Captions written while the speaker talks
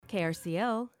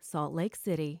KRCL, Salt Lake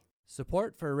City.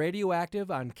 Support for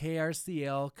Radioactive on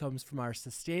KRCL comes from our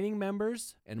sustaining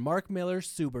members and Mark Miller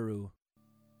Subaru.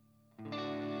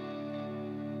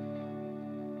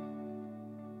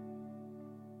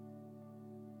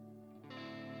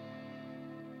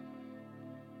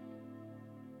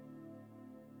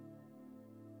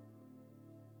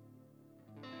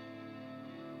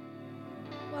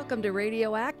 Welcome to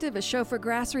Radioactive, a show for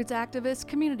grassroots activists,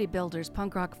 community builders,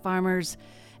 punk rock farmers,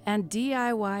 and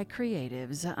DIY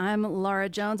creatives. I'm Laura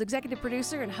Jones, executive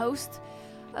producer and host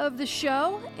of the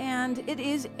show, and it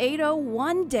is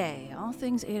 801 Day. All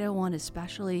things 801,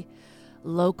 especially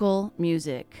local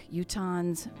music.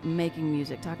 Utahns making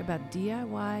music. Talk about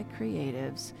DIY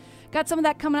creatives. Got some of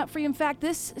that coming up for you. In fact,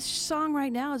 this song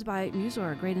right now is by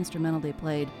Musor, a great instrumental they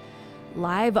played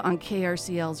live on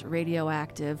KRCL's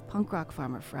Radioactive Punk Rock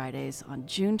Farmer Fridays on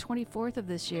June 24th of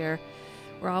this year.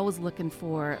 We're always looking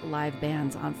for live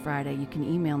bands on Friday. You can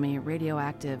email me,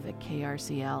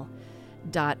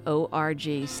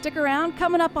 radioactive@krcl.org. Stick around.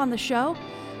 Coming up on the show,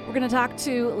 we're going to talk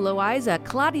to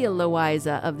Claudia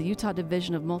Loaiza of the Utah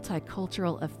Division of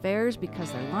Multicultural Affairs,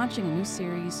 because they're launching a new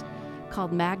series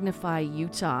called Magnify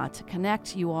Utah to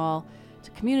connect you all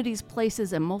to communities,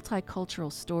 places, and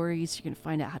multicultural stories. You can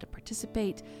find out how to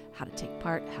participate, how to take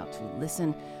part, how to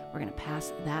listen. We're going to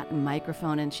pass that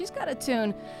microphone, and she's got a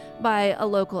tune by a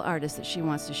local artist that she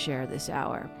wants to share this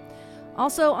hour.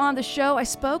 Also on the show, I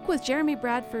spoke with Jeremy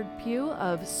Bradford Pugh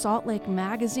of Salt Lake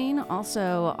Magazine,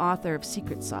 also author of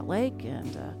Secret Salt Lake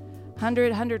and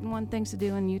 101 Things to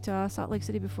Do in Utah, Salt Lake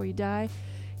City Before You Die.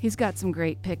 He's got some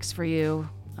great picks for you.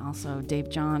 Also, Dave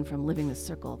John from Living the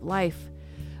Circle of Life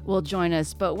will join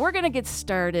us, but we're going to get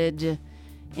started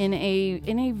in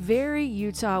a very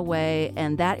Utah way,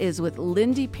 and that is with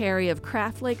Lindy Perry of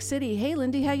Craft Lake City. Hey,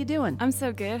 Lindy, how you doing? I'm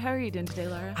so good. How are you doing today,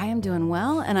 Laura? I am doing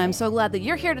well, and I'm so glad that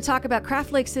you're here to talk about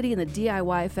Craft Lake City and the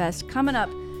DIY Fest coming up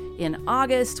in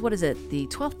August. What is it? The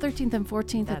 12th, 13th, and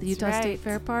 14th at the Utah State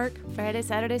Fair Park? Friday,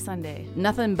 Saturday, Sunday.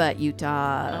 Nothing but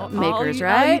Utah makers, all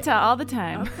right? Utah all the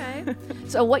time. Okay.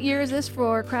 So what year is this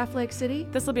for Craft Lake City?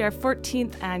 This will be our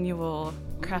 14th annual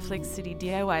Craft Lake City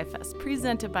DIY Fest,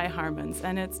 presented by Harmons,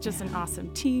 and it's just an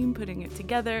awesome team putting it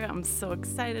together. I'm so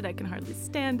excited. I can hardly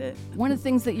stand it. One of the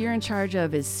things that you're in charge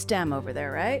of is STEM over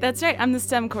there, right? That's right. I'm the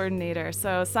STEM coordinator.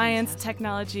 So science,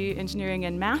 technology, engineering,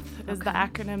 and math is the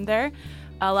acronym there.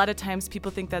 A lot of times people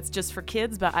think that's just for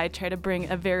kids, but I try to bring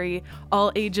a very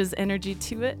all ages energy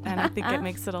to it, and I think it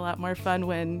makes it a lot more fun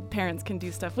when parents can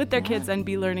do stuff with their kids and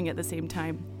be learning at the same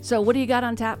time. So what do you got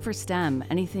on tap for STEM?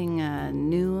 Anything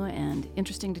new and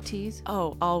interesting to tease?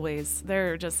 Oh, always.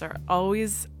 There just are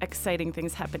always exciting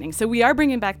things happening. So we are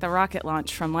bringing back the rocket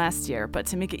launch from last year, but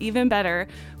to make it even better,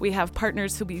 we have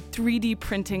partners who'll be 3D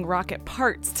printing rocket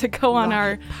parts to go on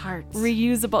our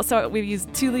reusable. So we've used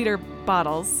 2-liter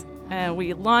bottles, and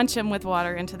we launch them with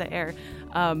water into the air.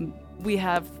 We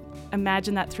have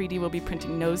Imagine that 3D will be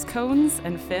printing nose cones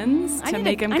and fins to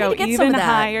make them go even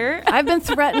higher. I've been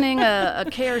threatening a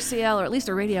KRCL, or at least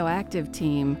a radioactive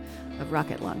team of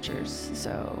rocket launchers.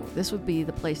 So this would be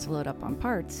the place to load up on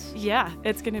parts. Yeah,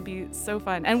 it's going to be so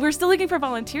fun. And we're still looking for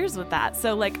volunteers with that.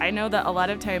 So I know that a lot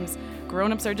of times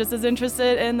grown-ups are just as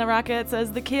interested in the rockets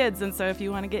as the kids. And so if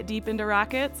you want to get deep into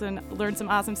rockets and learn some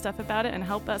awesome stuff about it and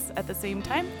help us at the same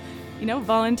time,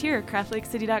 volunteer,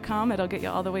 craftlakecity.com. It'll get you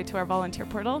all the way to our volunteer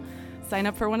portal. Sign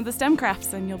up for one of the STEM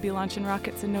crafts, and you'll be launching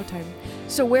rockets in no time.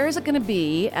 So where is it going to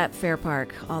be at Fair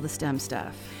Park, all the STEM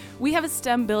stuff? We have a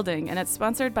STEM building, and it's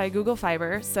sponsored by Google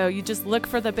Fiber. So you just look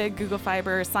for the big Google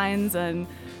Fiber signs and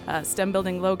STEM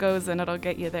building logos, and it'll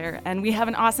get you there. And we have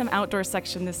an awesome outdoor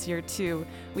section this year, too.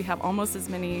 We have almost as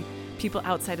many people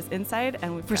outside as inside.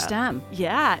 And for STEM?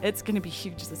 Yeah, it's going to be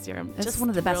huge this year. That's one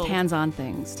of the best hands-on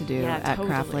things to do at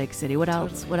Craft Lake City. What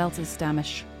else? What else is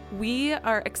STEMish? We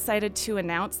are excited to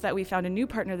announce that we found a new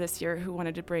partner this year who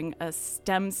wanted to bring a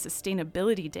STEM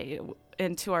Sustainability Day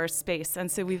into our space.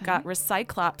 And so we've got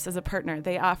Recyclops as a partner.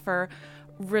 They offer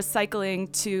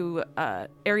recycling to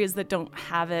areas that don't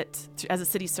have it as a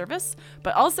city service,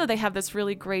 but also they have this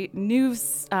really great new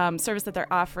service that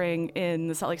they're offering in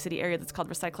the Salt Lake City area that's called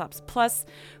Recyclops Plus,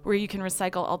 where you can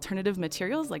recycle alternative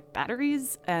materials like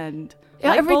batteries and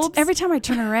light bulbs. Every time I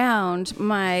turn around,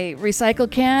 my recycle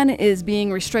can is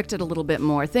being restricted a little bit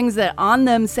more. Things that on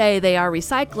them say they are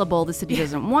recyclable, the city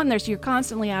doesn't want there, so you're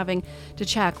constantly having to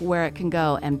check where it can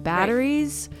go. And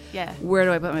batteries, where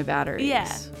do I put my batteries?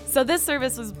 Yeah. So this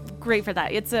service was great for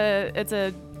that. It's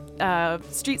a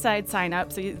street side sign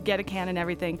up, so you get a can and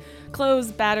everything.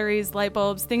 Clothes, batteries, light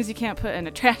bulbs, things you can't put in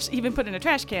a trash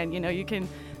can. You can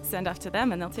send off to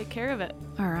them and they'll take care of it.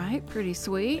 All right, pretty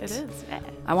sweet. It is. Yeah.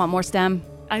 I want more STEM.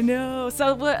 I know.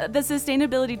 So the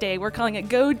Sustainability Day, we're calling it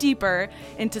Go Deeper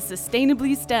into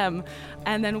Sustainably STEM.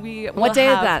 And then What day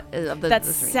is that? That's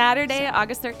Saturday,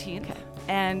 August 13th. Okay.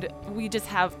 And we just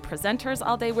have presenters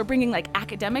all day. We're bringing like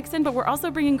academics in, but we're also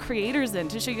bringing creators in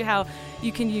to show you how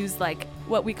you can use like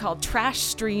what we call trash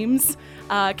streams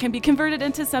can be converted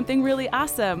into something really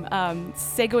awesome.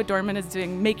 Sego Adornment is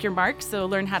doing Make Your Mark, so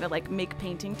learn how to like make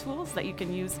painting tools that you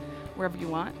can use wherever you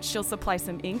want. She'll supply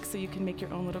some ink so you can make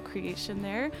your own little creation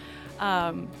there.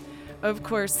 Of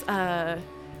course,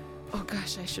 oh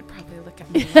gosh, I should probably look at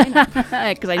my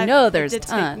lineup. Because I know there's did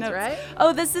take tons, notes. right?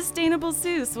 Oh, the Sustainable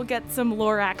Seuss. We'll get some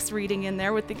Lorax reading in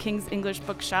there with the King's English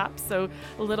Bookshop. So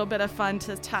a little bit of fun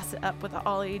to toss it up with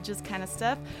all ages kind of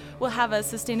stuff. We'll have a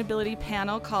sustainability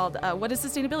panel called What is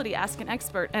Sustainability? Ask an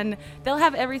Expert. And they'll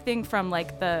have everything from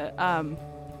like the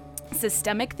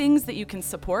systemic things that you can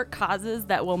support, causes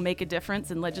that will make a difference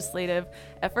in legislative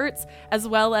efforts, as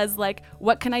well as like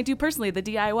what can I do personally, the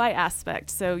DIY aspect.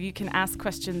 So you can ask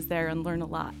questions there and learn a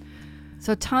lot.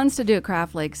 So tons to do at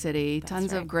Craft Lake City,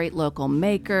 tons right. of great local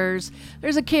makers.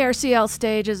 There's a KRCL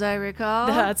stage, as I recall.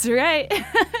 That's right.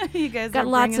 You guys Got are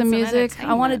lots of bringing some music.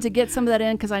 I wanted to entertainment. get some of that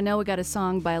in because I know we got a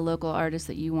song by a local artist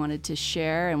that you wanted to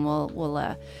share, and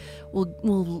we'll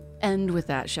end with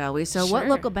that, shall we? So what Sure.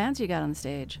 local bands you got on the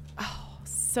stage?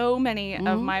 So many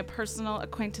of my personal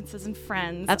acquaintances and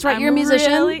friends. That's right, I'm you're a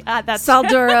musician. Really, that's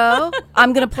Salduro.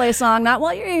 I'm gonna play a song not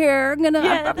while you're here. I'm gonna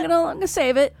Yeah, I'm gonna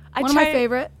save it. One of my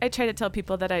favorite. I try to tell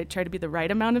people that I try to be the right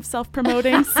amount of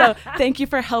self-promoting. So thank you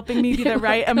for helping me be the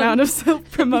right amount of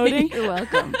self-promoting. You're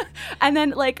welcome. And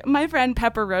then like my friend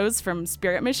Pepper Rose from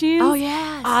Spirit Machines. Oh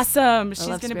yes. Awesome. She's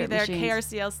love going to be Spirit there,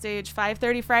 Machines. KRCL stage,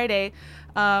 5:30 Friday.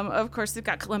 Of course, we've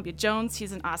got Columbia Jones.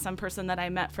 He's an awesome person that I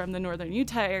met from the northern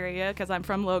Utah area because I'm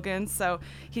from Logan. So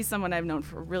he's someone I've known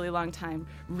for a really long time.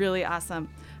 Really awesome.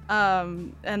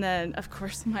 And then, of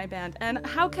course, my band. And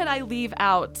how could I leave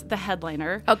out the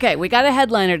headliner, Okay, we got a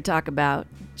headliner to talk about.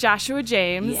 Joshua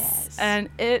James? Yes. And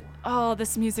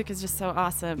this music is just so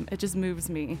awesome. It just moves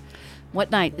me. What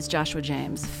night is Joshua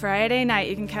James? Friday night,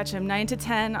 you can catch him 9 to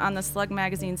 10 on the Slug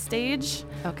Magazine stage.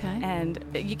 Okay. And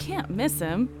you can't miss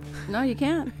him. No, you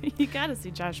can't. You got to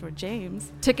see Joshua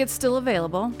James. Tickets still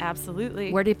available.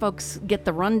 Absolutely. Where do folks get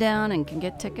the rundown and can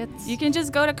get tickets? You can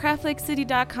just go to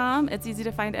craftlakecity.com. It's easy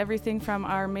to find everything from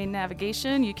our main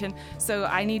navigation. So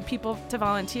I need people to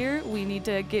volunteer. We need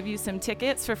to give you some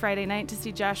tickets for Friday night to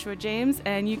see Joshua James,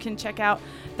 and you can check out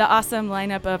the awesome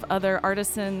lineup of other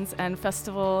artisans and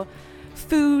festival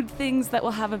food things that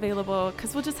we'll have available,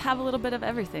 because we'll just have a little bit of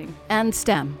everything. And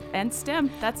STEM. And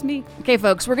STEM, that's me. Okay,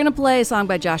 folks, we're going to play a song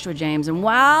by Joshua James. And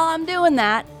while I'm doing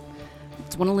that,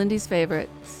 it's one of Lindy's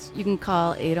favorites. You can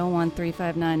call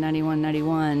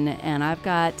 801-359-9191. And I've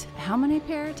got how many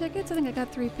pair of tickets? I think I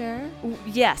got 3 pair.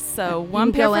 Yes, so You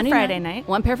one can pair go for any Friday night,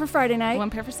 One pair for Friday night. one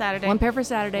pair for Saturday, One pair for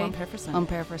Saturday. one pair for Sunday. One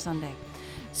pair for Sunday.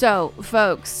 So,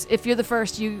 folks, if you're the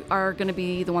first, you are going to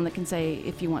be the one that can say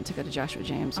if you want to go to Joshua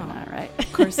James or not, right?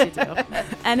 Of course you do.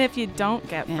 And if you don't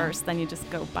get Yeah. first, then you just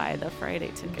go buy the Friday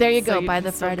ticket. There you so go, buy can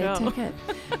the still Friday go. ticket.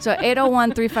 So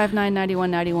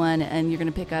 801-359-9191, and you're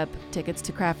going to pick up tickets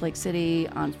to Craft Lake City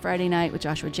on Friday night with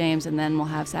Joshua James, and then we'll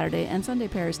have Saturday and Sunday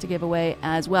pairs to give away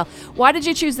as well. Why did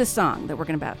you choose this song that we're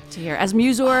going about to hear? As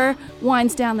Musor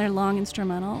winds down their long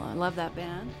instrumental. I love that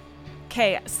band.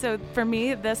 Okay, so for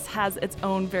me, this has its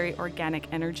own very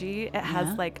organic energy. It has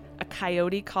Yeah. like a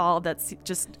coyote call that's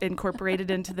just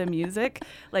incorporated into the music.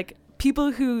 Like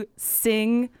people who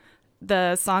sing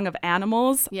the song of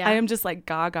animals, Yeah. I am just like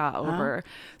gaga over.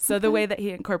 So the way that he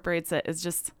incorporates it is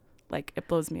just like, it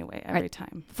blows me away every Right.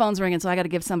 time. Phone's ringing, so I got to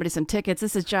give somebody some tickets.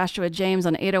 This is Joshua James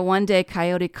on 801 Day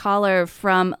Coyote Caller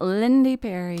from Lindy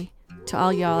Perry. To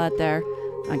all y'all out there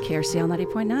on KRCL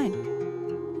 90.9.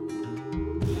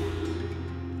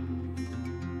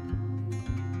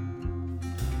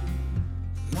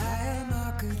 Mile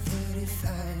marker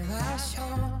 35, I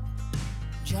saw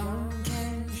John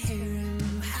can hear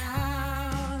him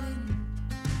howling.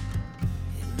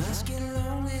 It must get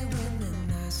lonely when the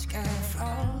night sky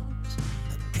falls.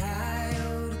 A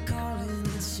coyote calling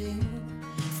and singing.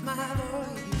 If my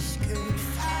voice could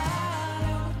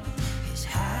follow his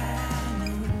high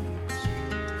nose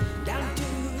down to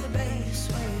the bay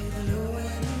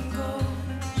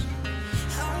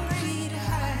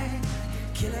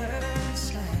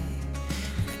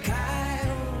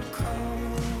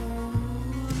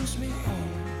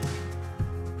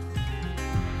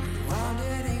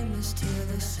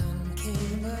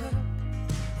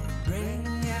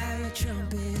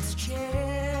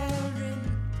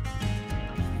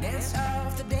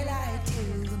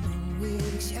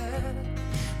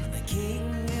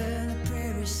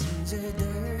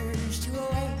used to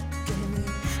awaken me.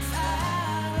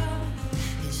 Follow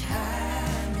his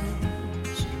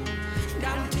hands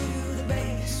down to the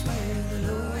base where the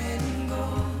low end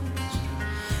goes.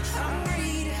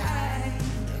 Hungry to hide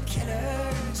the killer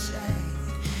inside.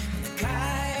 The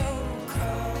coyote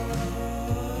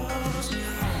calls me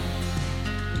home.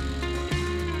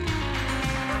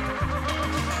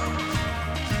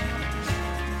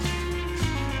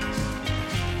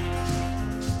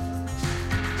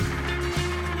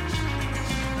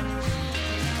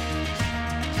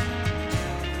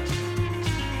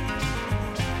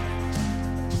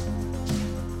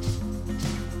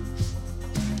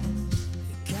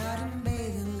 Got him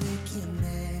bathing, licking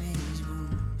at his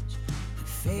wounds.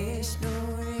 Face no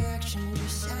reaction,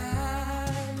 just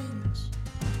silence.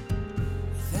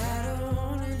 Without a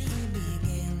warning, he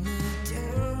began to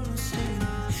tune soon.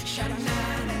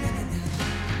 Sha-na-na-na-na-na.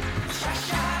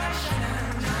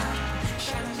 Sha-sha-sha-na-na.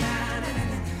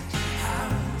 Sha-na-na-na-na-na. How,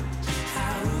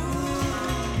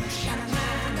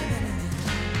 sha-na-na-na-na-na.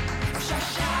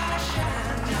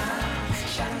 Sha-sha-sha-na-na.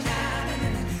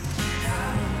 Sha-na-na-na-na-na.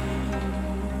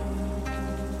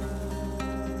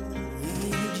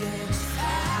 We just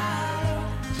follow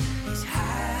his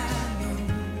high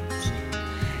nose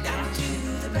down to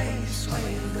the base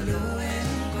where the low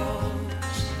end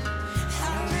goes.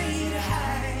 Hungry to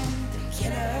hide the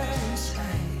killer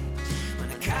inside. When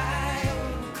a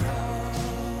coyote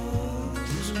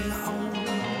calls me home.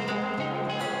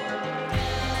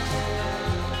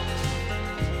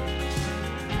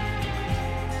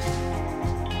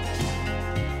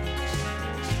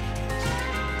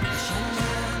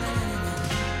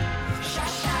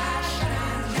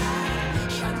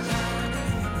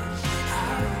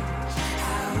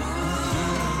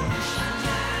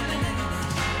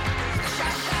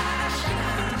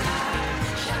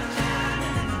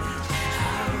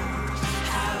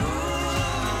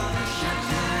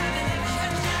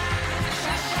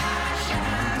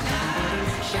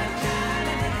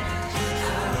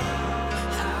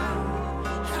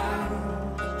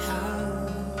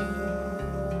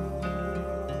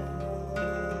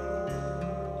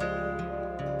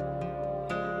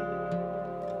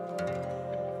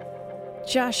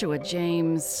 Joshua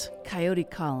James, Coyote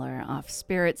Caller off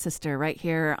Spirit Sister right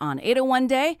here on 801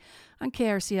 Day on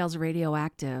KRCL's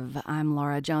Radioactive. I'm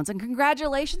Laura Jones, and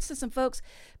congratulations to some folks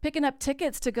picking up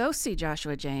tickets to go see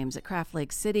Joshua James at Craft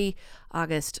Lake City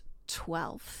August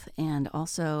 12th, and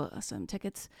also some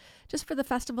tickets just for the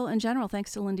festival in general,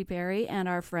 thanks to Lindy Perry and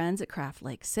our friends at Craft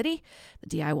Lake City.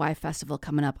 The DIY Festival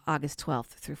coming up August 12th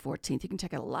through 14th. You can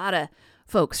check out a lot of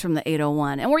folks from the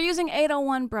 801. And we're using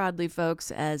 801 broadly,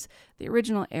 folks, as the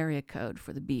original area code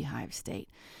for the Beehive State.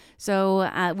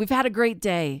 So we've had a great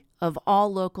day of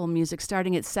all local music,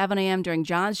 starting at 7 a.m. during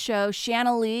John's show.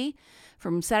 Shanna Lee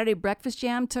from Saturday Breakfast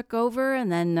Jam took over,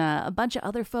 and then a bunch of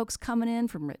other folks coming in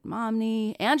from Rit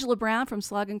Momney. Angela Brown from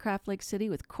Slug and Craft Lake City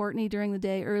with Courtney during the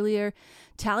day earlier.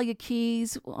 Talia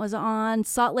Keys was on.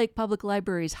 Salt Lake Public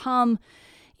Library's Hum.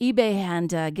 eBay and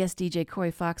guest DJ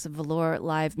Corey Fox of Valor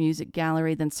Live Music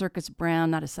Gallery. Then Circus Brown,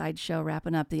 Not a Sideshow,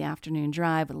 wrapping up the afternoon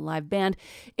drive with a live band.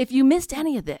 If you missed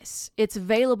any of this, it's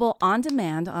available on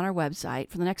demand on our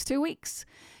website for the next 2 weeks.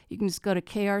 You can just go to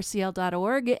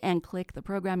krcl.org and click the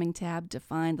programming tab to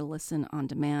find the listen on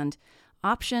demand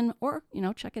option, or,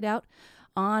 check it out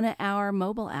on our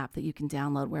mobile app that you can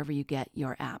download wherever you get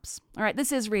your apps. All right,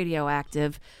 this is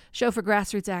Radioactive, show for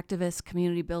grassroots activists,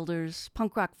 community builders,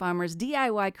 punk rock farmers,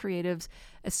 DIY creatives,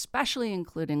 especially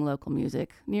including local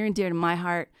music. Near and dear to my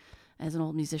heart as an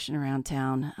old musician around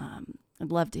town.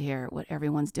 I'd love to hear what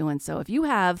everyone's doing. So if you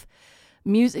have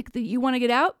music that you want to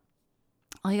get out,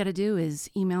 all you got to do is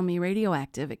email me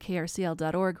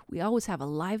radioactive@krcl.org. We always have a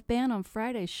live band on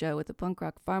Friday's show with the Punk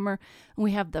Rock Farmer, and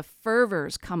we have the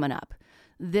Fervors coming up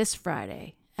this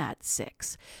Friday at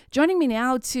 6. Joining me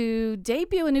now to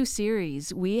debut a new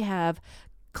series, we have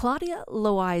Claudia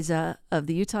Loaiza of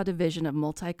the Utah Division of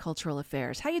Multicultural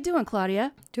Affairs. How you doing,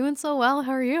 Claudia? Doing so well.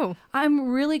 How are you? I'm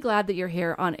really glad that you're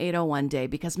here on 801 Day,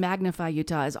 because Magnify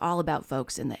Utah is all about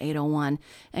folks in the 801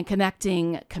 and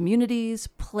connecting communities,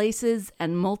 places,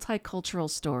 and multicultural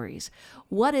stories.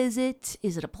 What is it?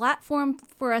 Is it a platform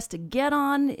for us to get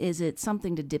on? Is it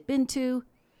something to dip into?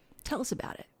 Tell us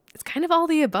about it. It's kind of all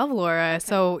the above, Laura. Okay.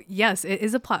 So yes, it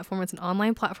is a platform. It's an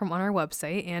online platform on our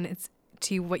website, and it's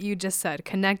to what you just said,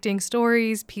 connecting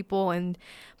stories, people, and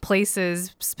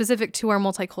places specific to our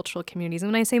multicultural communities.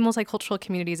 And when I say multicultural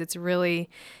communities, it's really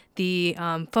the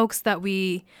folks that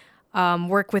we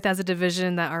work with as a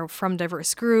division that are from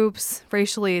diverse groups,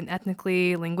 racially and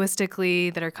ethnically, linguistically,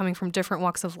 that are coming from different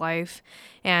walks of life.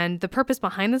 And the purpose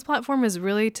behind this platform is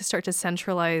really to start to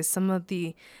centralize some of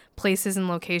the places and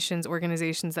locations,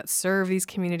 organizations that serve these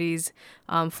communities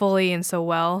fully and so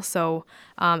well. So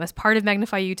as part of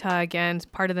Magnify Utah, again,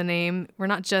 part of the name, we're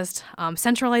not just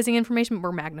centralizing information, but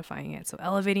we're magnifying it. So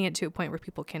elevating it to a point where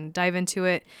people can dive into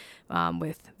it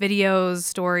with videos,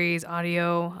 stories,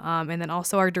 audio, and then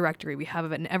also our directory. We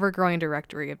have an ever-growing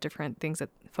directory of different things that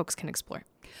folks can explore.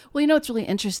 Well, you know what's really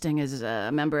interesting as a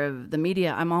member of the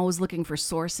media, I'm always looking for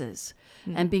sources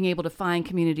and being able to find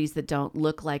communities that don't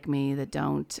look like me, that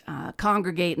don't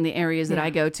congregate in the areas that I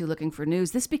go to looking for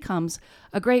news. This becomes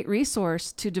a great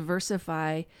resource to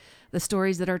diversify the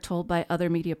stories that are told by other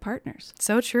media partners.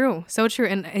 So true. So true.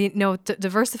 And, you know,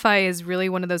 diversify is really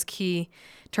one of those key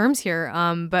terms here.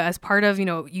 But as part of, you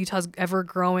know, Utah's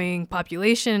ever-growing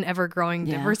population, ever-growing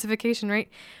diversification, right?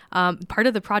 Part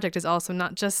of the project is also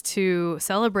not just to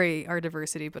celebrate our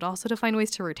diversity, but also to find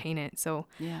ways to retain it. So,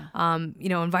 you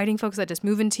know, inviting folks that just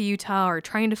move into Utah or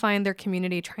trying to find their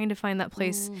community, trying to find that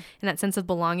place and that sense of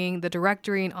belonging, the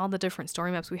directory and all the different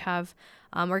story maps we have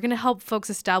are going to help folks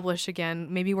establish, again,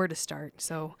 maybe where to start.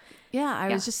 So, I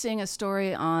was just seeing a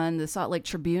story on the Salt Lake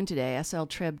Tribune today,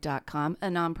 sltrib.com, a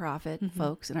nonprofit,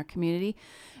 folks in our community.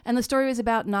 And the story was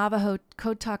about Navajo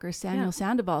code talker Samuel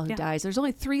Sandoval, who dies. There's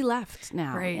only 3 left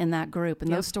now in that group,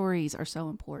 and those stories are so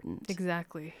important.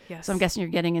 Exactly, yes. So I'm guessing you're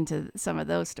getting into some of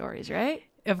those stories, right?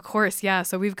 Of course, yeah.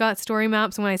 So we've got story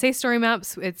maps. And when I say story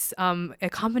maps, it's a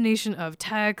combination of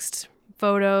text,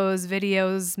 photos,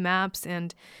 videos, maps,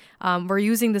 and we're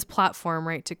using this platform,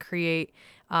 right, to create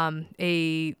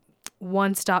a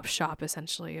one-stop shop,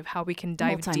 essentially, of how we can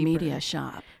dive multimedia deeper.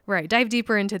 shop. Right, dive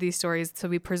deeper into these stories so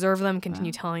we preserve them,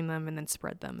 continue telling them, and then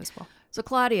spread them as well. So,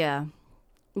 Claudia,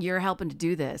 you're helping to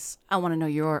do this. I want to know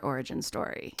your origin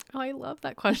story. Oh, I love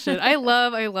that question. I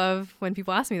love when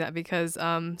people ask me that because,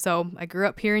 so I grew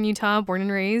up here in Utah, born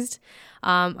and raised.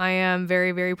 I am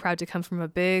very, very proud to come from a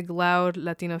big, loud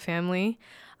Latino family.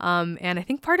 And I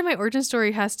think part of my origin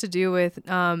story has to do with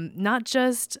not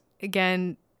just,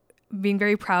 again, being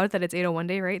very proud that it's 801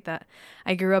 Day, right? That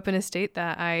I grew up in a state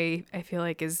that I feel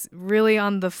like is really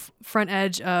on the front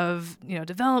edge of, you know,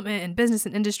 development and business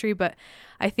and industry. But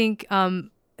I think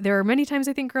there are many times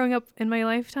I think growing up in my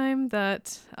lifetime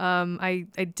that I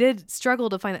did struggle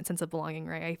to find that sense of belonging,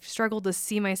 right? I struggled to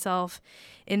see myself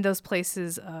in those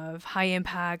places of high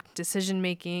impact decision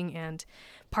making. And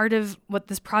part of what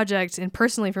this project, and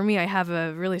personally for me, I have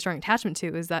a really strong attachment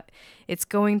to, is that it's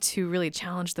going to really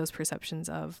challenge those perceptions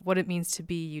of what it means to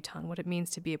be Utah, what it means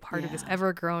to be a part of this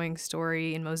ever-growing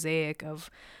story and mosaic of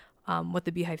what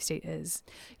the Beehive State is.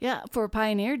 Yeah, for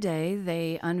Pioneer Day,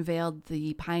 they unveiled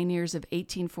the pioneers of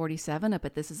 1847 up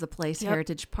at This Is a Place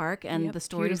Heritage Park, and the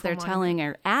stories they're telling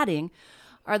or adding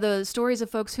are the stories of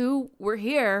folks who were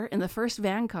here in the first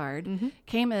vanguard,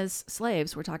 came as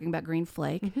slaves. We're talking about Green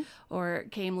Flake, or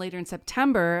came later in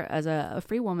September as a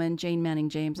free woman, Jane Manning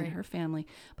James and her family.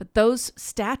 But those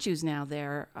statues now,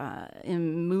 they're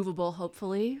immovable,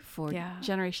 hopefully, for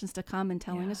generations to come and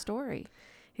telling a story.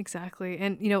 Exactly.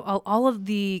 And, you know, all of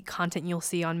the content you'll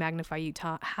see on Magnify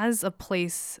Utah has a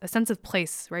place, a sense of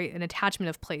place, right? An attachment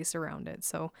of place around it.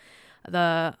 So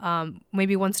the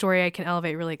maybe one story I can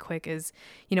elevate really quick is,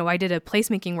 you know, I did a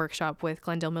placemaking workshop with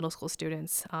Glendale Middle School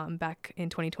students back in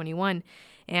 2021.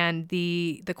 And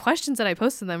the questions that I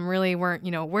posed to them really weren't,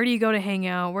 you know, where do you go to hang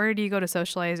out? Where do you go to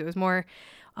socialize? It was more,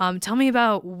 tell me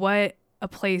about what a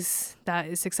place that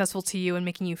is successful to you and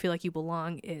making you feel like you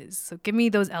belong is. So give me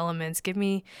those elements, give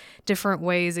me different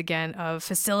ways, again, of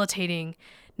facilitating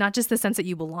not just the sense that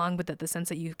you belong, but that the sense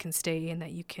that you can stay and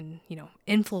that you can, you know,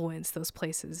 influence those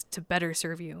places to better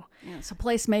serve you. Yeah, so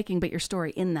placemaking, but your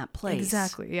story in that place.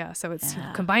 Exactly, yeah. So it's you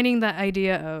know, combining that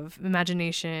idea of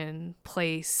imagination,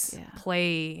 place,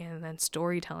 play, and then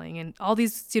storytelling. And all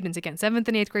these students, again, 7th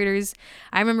and 8th graders,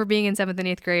 I remember being in 7th and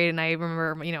 8th grade, and I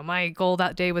remember, you know, my goal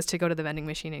that day was to go to the vending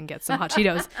machine and get some hot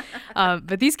Cheetos.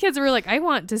 But these kids were like, I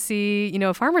want to see, you know,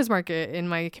 a farmer's market in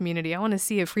my community. I want to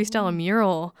see a freestyle a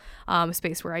mural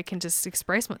space where I can just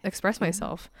express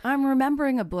myself. I'm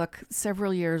remembering a book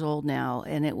several years old now,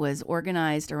 and it was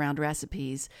organized around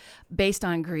recipes based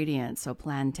on ingredients, so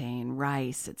plantain,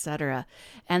 rice, etc.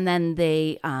 And then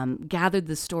they gathered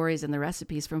the stories and the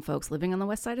recipes from folks living on the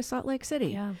west side of Salt Lake City.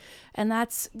 Yeah. And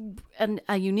that's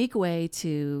a unique way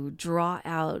to draw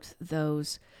out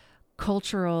those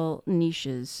cultural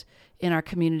niches in our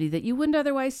community that you wouldn't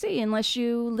otherwise see unless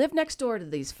you live next door to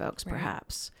these folks,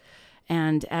 perhaps.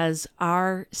 And as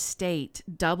our state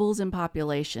doubles in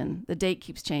population, the date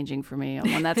keeps changing for me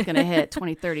on when that's going to hit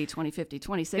 2030, 2050,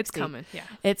 2060. It's coming, yeah.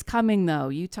 It's coming, though.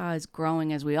 Utah is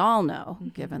growing, as we all know,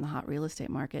 given the hot real estate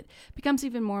market. It becomes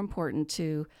even more important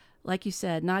to, like you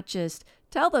said, not just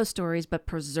tell those stories, but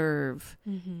preserve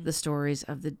the stories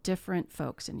of the different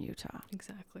folks in Utah.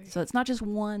 Exactly. So it's not just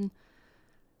one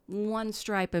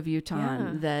stripe of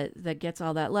Utah that gets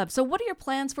all that love. So what are your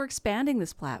plans for expanding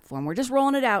this platform? We're just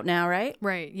rolling it out now, right?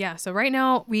 Right. Yeah. So right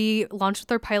now we launched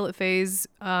with our pilot phase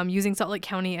using Salt Lake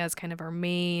County as kind of our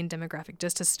main demographic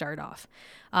just to start off.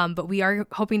 But we are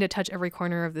hoping to touch every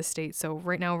corner of the state. So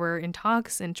right now we're in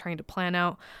talks and trying to plan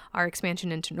out our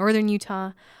expansion into northern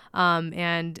Utah.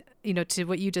 And, to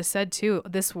what you just said too,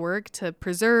 this work to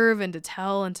preserve and to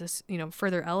tell and to,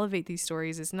 further elevate these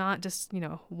stories is not just,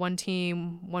 one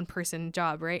team, one person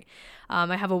job, right?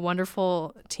 I have a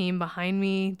wonderful team behind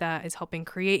me that is helping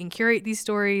create and curate these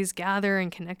stories, gather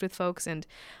and connect with folks. And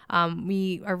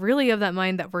we are really of that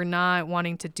mind that we're not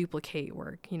wanting to duplicate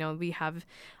work. We have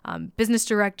business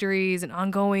directories and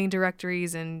ongoing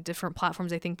directories and different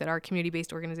platforms, I think, that our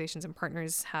community-based organizations and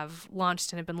partners have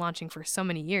launched and have been launching for so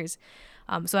many years.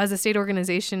 So as a state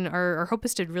organization, our hope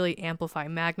is to really amplify,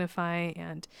 magnify,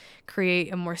 and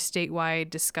create a more statewide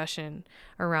discussion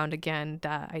around, again,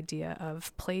 that idea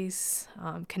of place,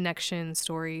 connection,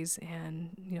 stories, and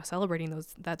celebrating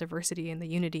that diversity and the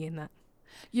unity in that.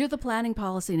 You're the Planning,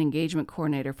 Policy, and Engagement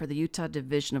Coordinator for the Utah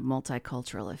Division of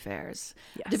Multicultural Affairs.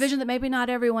 Yes. A division that maybe not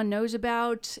everyone knows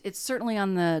about. It's certainly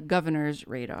on the governor's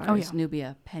radar. Oh, yeah.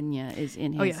 Nubia Pena is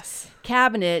in his yes.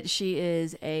 cabinet. She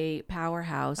is a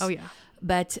powerhouse. Oh, yeah.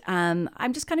 But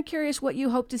I'm just kind of curious what you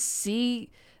hope to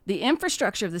see the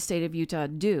infrastructure of the state of Utah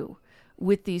do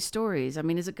with these stories. I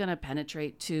mean, is it going to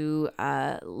penetrate to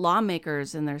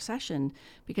lawmakers in their session?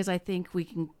 Because I think we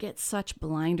can get such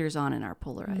blinders on in our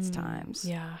polarized times.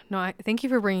 Yeah. No, I thank you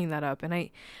for bringing that up.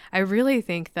 And I really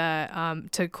think that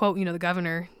to quote, the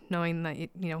governor, knowing that,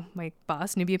 my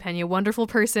boss, Nubia Pena, wonderful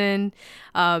person,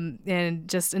 and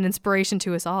just an inspiration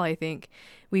to us all, I think.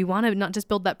 We want to not just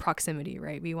build that proximity,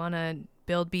 right? We want to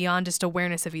build beyond just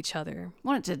awareness of each other.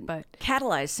 Want it to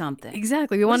catalyze something.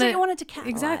 Exactly. You want it to catalyze.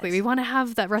 Exactly. We want to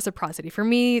have that reciprocity. For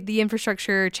me, the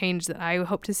infrastructure change that I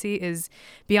hope to see is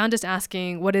beyond just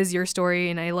asking, what is your story?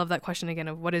 And I love that question again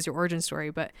of what is your origin story?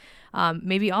 But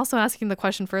maybe also asking the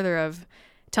question further of,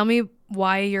 tell me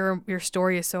why your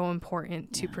story is so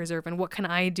important to preserve, and what can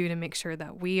I do to make sure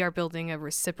that we are building a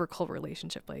reciprocal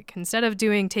relationship? Like, instead of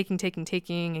doing taking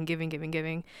and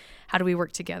giving, how do we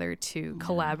work together to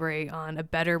collaborate on a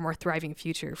better, more thriving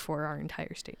future for our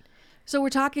entire state? So we're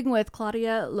talking with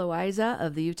Claudia Loaiza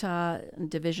of the Utah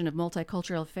Division of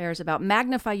Multicultural Affairs about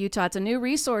Magnify Utah. It's a new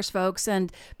resource, folks,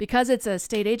 and because it's a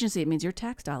state agency, it means your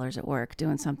tax dollars at work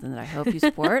doing something that I hope you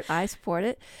support. I support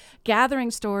it. Gathering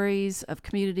stories of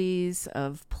communities,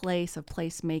 of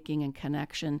placemaking and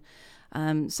connection,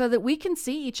 so that we can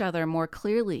see each other more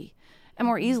clearly and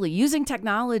more easily, using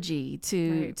technology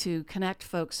to connect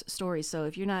folks' stories. So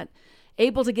if you're not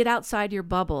able to get outside your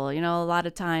bubble, a lot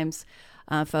of times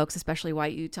folks, especially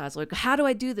white Utahs, like, how do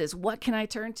I do this? What can I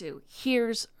turn to?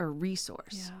 Here's a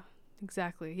resource. Yeah,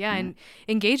 exactly. Yeah, and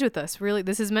engage with us. Really,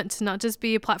 this is meant to not just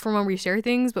be a platform where we share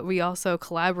things, but we also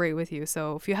collaborate with you.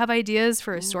 So if you have ideas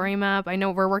for a story map, I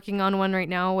know we're working on one right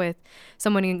now with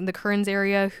someone in the Kearns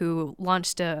area who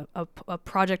launched a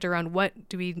project around what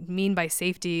do we mean by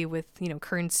safety with,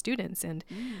 Kearns students. And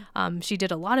she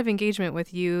did a lot of engagement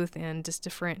with youth and just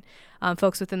different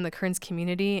folks within the Kearns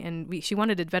community. And she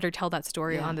wanted to better tell that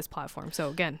story on this platform. So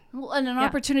again. Well, and an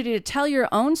opportunity to tell your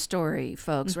own story,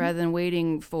 folks, rather than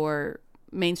waiting for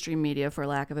mainstream media, for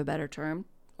lack of a better term,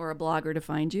 or a blogger to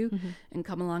find you and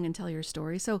come along and tell your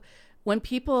story. So when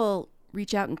people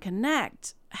reach out and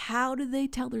connect, how do they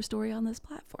tell their story on this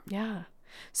platform? Yeah.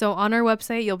 So on our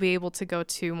website, you'll be able to go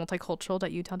to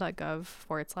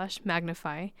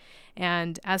multicultural.utah.gov/magnify.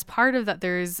 And as part of that,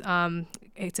 there's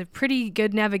it's a pretty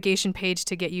good navigation page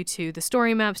to get you to the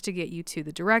story maps, to get you to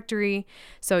the directory.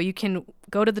 So you can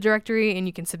go to the directory and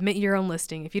you can submit your own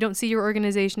listing. If you don't see your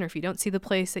organization, or if you don't see the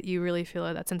place that you really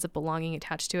feel that sense of belonging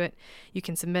attached to it, you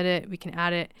can submit it, we can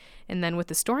add it. And then with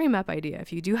the story map idea,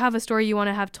 if you do have a story you want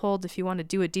to have told, if you want to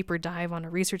do a deeper dive on a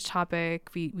research topic,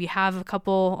 we have a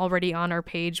couple already on our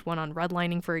page, one on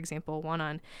redlining, for example, one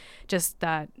on just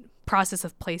that process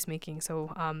of placemaking.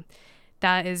 So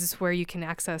that is where you can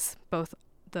access both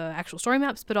the actual story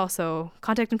maps, but also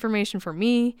contact information for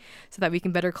me so that we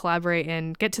can better collaborate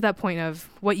and get to that point of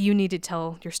what you need to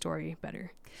tell your story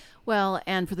better. Well,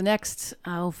 and for the next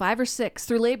 5 or 6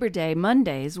 through Labor Day,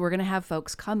 Mondays, we're going to have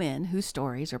folks come in whose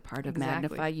stories are part of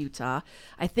Magnify Utah.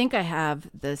 I think I have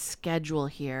the schedule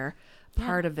here,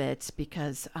 part of it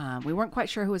because we weren't quite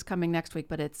sure who was coming next week,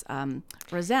 but it's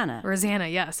Rosanna. Rosanna,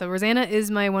 yeah. So Rosanna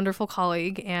is my wonderful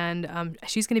colleague, and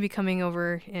she's going to be coming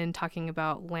over and talking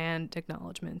about land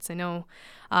acknowledgements. I know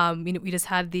we just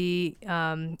had the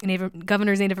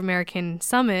Governor's Native American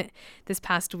Summit this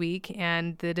past week,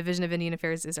 and the Division of Indian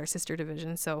Affairs is our sister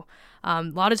division. So a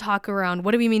lot of talk around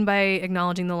what do we mean by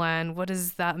acknowledging the land? What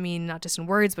does that mean, not just in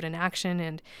words, but in action?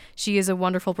 And she is a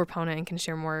wonderful proponent and can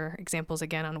share more examples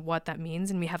again on what that means.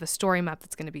 And we have a story map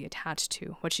that's going to be attached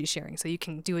to what she's sharing. So you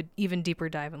can do an even deeper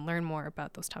dive and learn more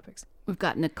about those topics. We've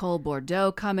got Nicole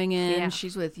Bordeaux coming in. Yeah.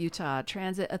 She's with Utah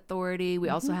Transit Authority. We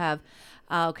also have,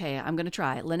 I'm going to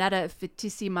try, Lynetta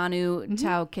Fitisimanu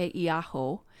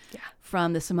Tauke'iaho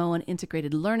from the Samoan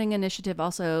Integrated Learning Initiative.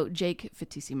 Also, Jake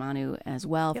Fitisimanu as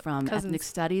well from cousins. Ethnic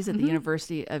Studies at the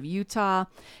University of Utah.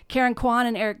 Karen Kwan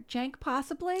and Eric Jank,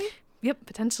 possibly. Yep,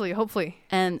 potentially, hopefully.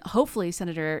 And hopefully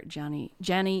Senator Gianni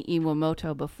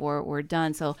Iwamoto before we're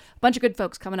done. So a bunch of good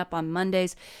folks coming up on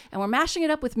Mondays. And we're mashing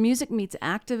it up with Music Meets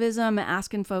Activism,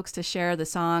 asking folks to share the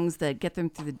songs that get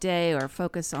them through the day or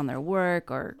focus on their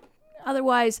work or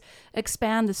otherwise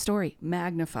expand the story,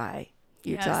 magnify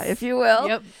Utah, Yes. if you will.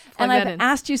 Yep, And plug that I've in.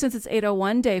 asked you, since it's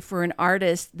 801 Day, for an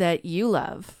artist that you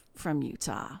love from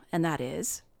Utah, and that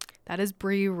is... That is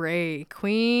Bree Ray,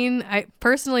 queen.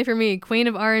 Personally, for me, queen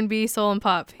of R&B, soul, and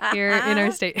pop here in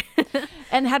our state.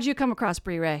 And how did you come across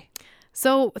Bree Ray?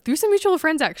 So through some mutual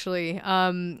friends, actually.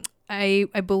 I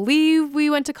believe we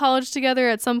went to college together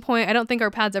at some point. I don't think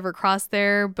our paths ever crossed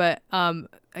there, but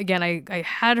again, I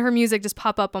had her music just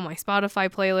pop up on my Spotify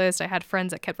playlist. I had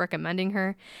friends that kept recommending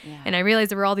her. Yeah. And I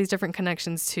realized there were all these different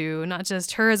connections to not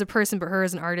just her as a person, but her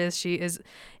as an artist. She is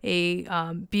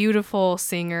a beautiful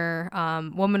singer,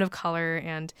 woman of color,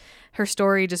 and her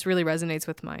story just really resonates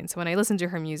with mine. So when I listen to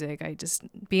her music, I just,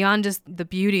 beyond just the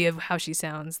beauty of how she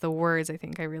sounds, the words I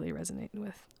think I really resonate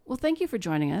with. Well, thank you for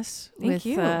joining us Thank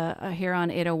you. Here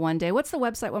on 801 Day. What's the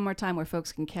website one more time where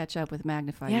folks can catch up with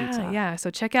Magnify Utah? Yeah.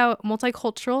 So check out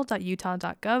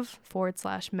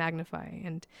multicultural.utah.gov/magnify.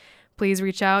 And please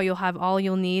reach out. You'll have all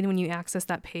you'll need when you access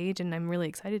that page. And I'm really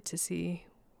excited to see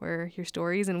where your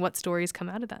stories and what stories come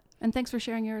out of that. And thanks for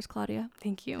sharing yours, Claudia.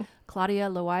 Thank you. Claudia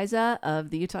Loaiza of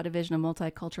the Utah Division of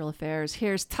Multicultural Affairs.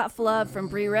 Here's Tough Love from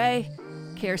Bree Ray.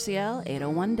 KRCL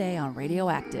 801 Day on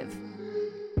Radioactive.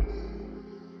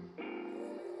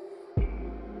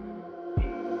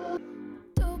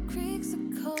 Doe Creek's a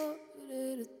code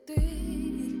at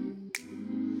 3.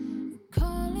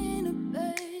 Calling a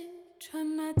babe, try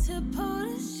not to pull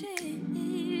the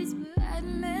sheets, but I'd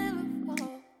never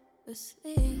fall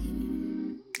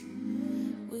asleep.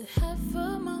 With half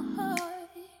of my heart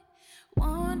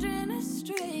wandering the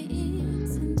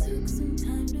streets, and took some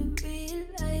time to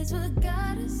realize what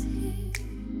got us here.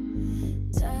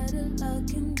 Tired of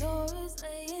locking doors,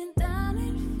 laying down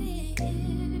in fear.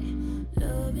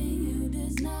 Loving you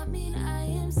does not mean I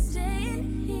am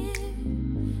staying here.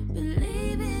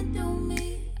 Believing don't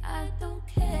mean I don't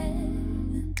care.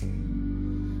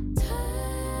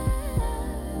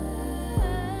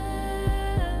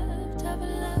 Tough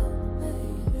love,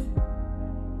 baby.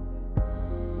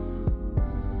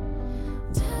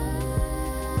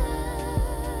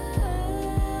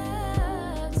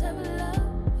 Tough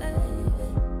love, baby.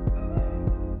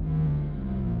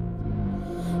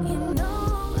 You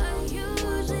know I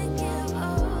usually give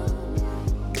up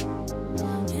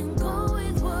and go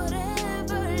with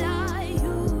whatever lie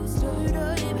you stirred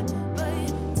up, but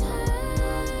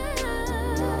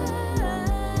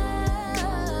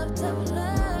tough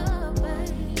love,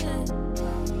 baby.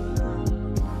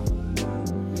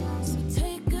 So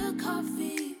take a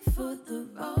coffee for the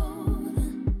road.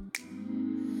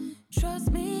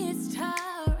 Trust me, it's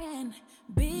tiring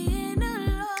being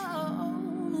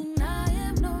alone, and I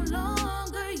am no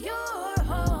longer your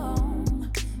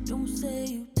home. Don't say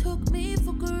you took me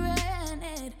for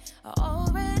granted. I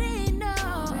already know.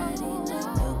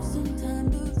 Took some time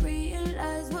to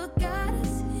realize what got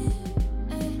us here.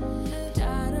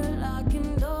 Tired of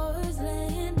locking doors,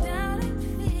 laying down in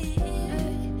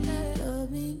fear.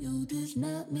 Loving you does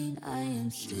not mean I am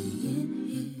staying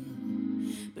here.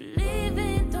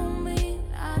 Believing don't mean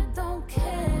I don't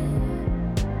care.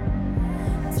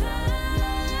 Tough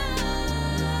love,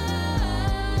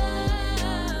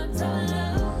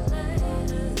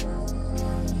 baby.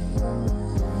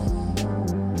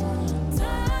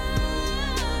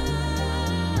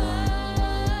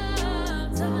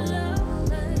 Tough love,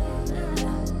 baby.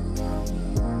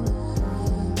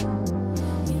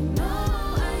 You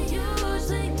know I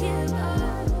usually give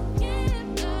up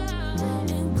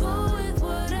and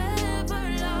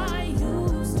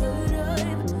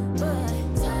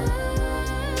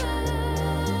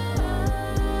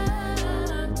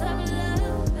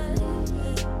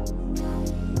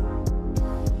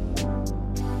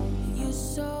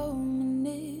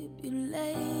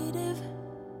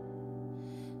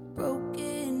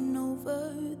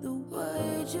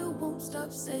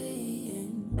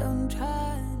Don't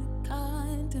try to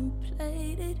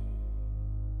contemplate it.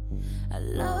 I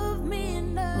love me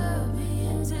enough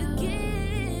to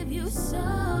give you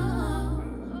some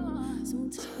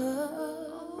time. To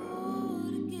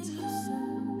give you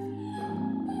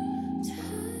some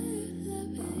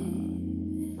time,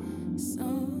 baby.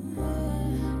 Some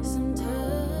time, some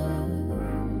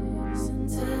time, some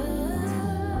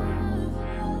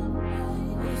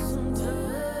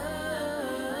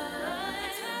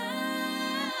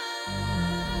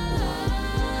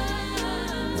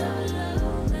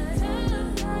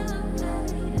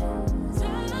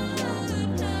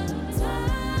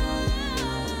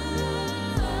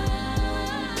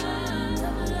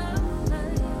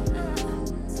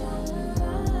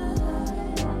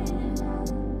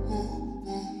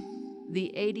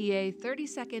The ADA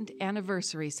 32nd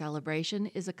Anniversary Celebration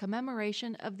is a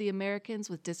commemoration of the Americans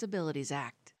with Disabilities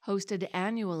Act. Hosted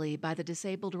annually by the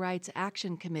Disabled Rights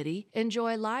Action Committee,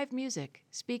 enjoy live music,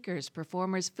 speakers,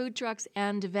 performers, food trucks,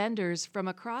 and vendors from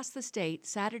across the state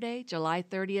Saturday, July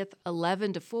 30th,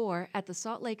 11 to 4 at the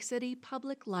Salt Lake City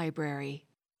Public Library.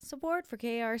 Support for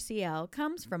KRCL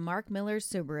comes from Mark Miller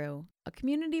Subaru, a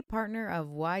community partner of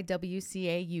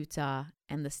YWCA Utah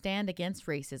and the Stand Against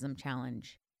Racism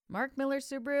Challenge. Mark Miller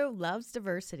Subaru loves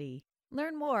diversity.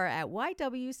 Learn more at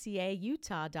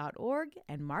ywcautah.org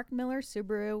and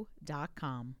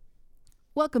markmillersubaru.com.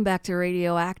 Welcome back to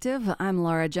Radioactive. I'm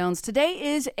Laura Jones. Today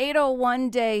is 801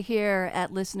 Day here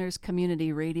at Listeners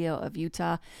Community Radio of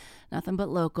Utah. Nothing but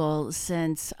local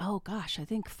since, I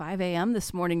think 5 a.m.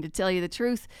 this morning, to tell you the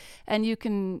truth. And you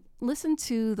can listen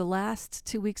to the last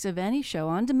 2 weeks of any show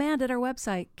on demand at our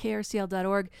website,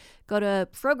 krcl.org. Go to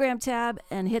Program tab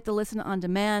and hit the Listen on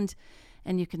Demand,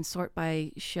 and you can sort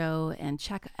by show and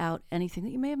check out anything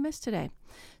that you may have missed today.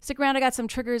 Stick around. I got some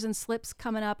triggers and slips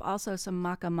coming up. Also some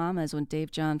Maca Mamas when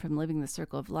Dave John from Living the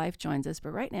Circle of Life joins us.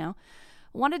 But right now,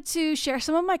 I wanted to share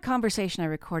some of my conversation I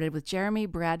recorded with Jeremy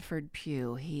Bradford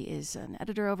Pugh. He is an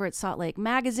editor over at Salt Lake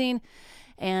Magazine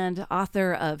and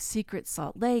author of Secret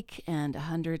Salt Lake and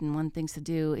 101 Things to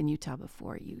Do in Utah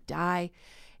Before You Die.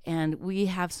 And we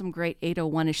have some great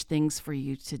 801-ish things for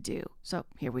you to do. So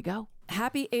here we go.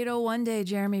 Happy 801 Day,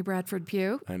 Jeremy Bradford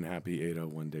Pugh. And happy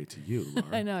 801 Day to you,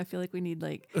 Laura. I know. I feel like we need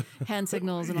like hand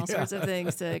signals and all sorts of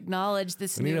things to acknowledge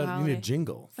this new holiday. We need a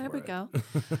jingle. There we go.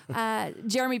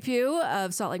 Jeremy Pugh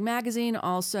of Salt Lake Magazine,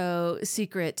 also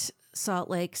Secret Salt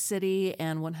Lake City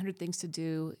and 100 Things to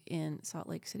Do in Salt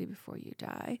Lake City Before You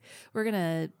Die. We're going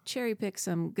to cherry pick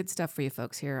some good stuff for you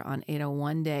folks here on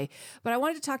 801 Day. But I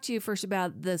wanted to talk to you first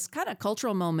about this kind of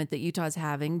cultural moment that Utah's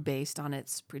having based on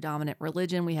its predominant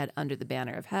religion. We had Under the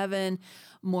Banner of Heaven,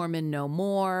 Mormon No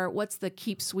More. What's the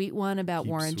Keep Sweet one about Keep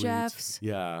Warren Sweet. Jeffs?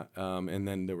 Yeah. And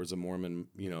then there was a Mormon,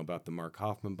 about the Mark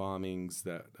Hoffman bombings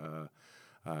that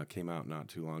came out not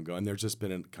too long ago. And there's just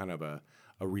been kind of a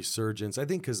resurgence, I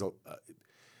think, because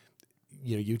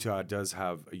Utah does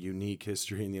have a unique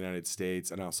history in the United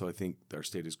States, and also I think our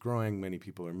state is growing. Many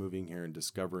people are moving here and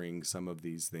discovering some of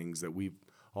these things that we've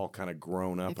all kind of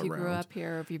grown up around. If you grew up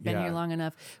here, or if you've been here long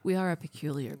enough, we are a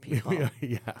peculiar people.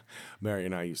 Yeah. Mary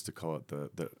and I used to call it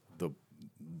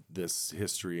this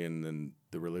history and then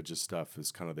the religious stuff is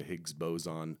kind of the Higgs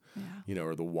boson,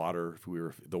 or the water.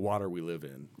 The water we live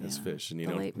in as fish, and the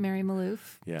late Mary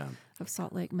Maloof, of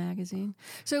Salt Lake Magazine.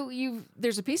 So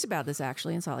there's a piece about this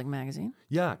actually in Salt Lake Magazine.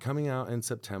 Yeah, coming out in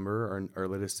September, our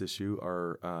latest issue.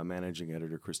 Our managing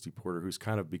editor Christy Porter, who's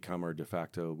kind of become our de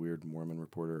facto weird Mormon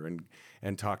reporter,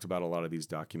 and talked about a lot of these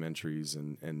documentaries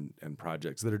and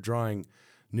projects that are drawing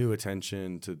new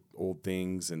attention to old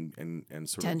things and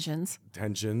sort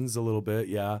tensions a little bit,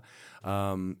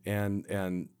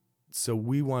 and so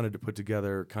we wanted to put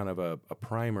together kind of a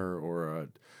primer or a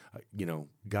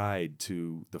guide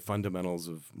to the fundamentals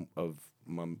of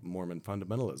Mormon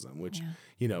fundamentalism, which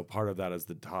part of that is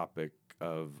the topic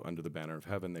of Under the Banner of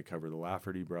Heaven. They cover the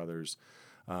Lafferty brothers,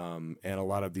 and a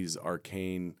lot of these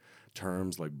arcane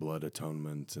terms like blood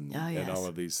atonement and all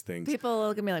of these things. People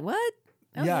look at me like, what?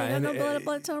 Oh, and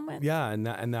blood atonement. Yeah, and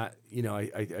that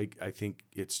I think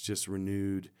it's just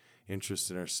renewed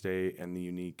interest in our state and the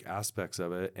unique aspects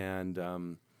of it, and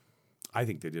I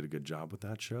think they did a good job with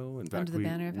that show. In fact, we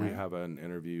have an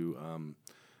interview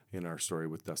in our story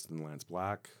with Dustin Lance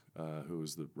Black, who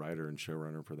was the writer and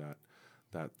showrunner for that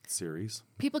series.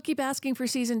 People keep asking for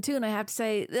season 2, and I have to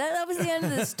say that was the end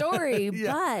of the story.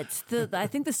 But I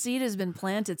think the seed has been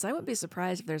planted, so I wouldn't be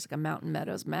surprised if there's like a Mountain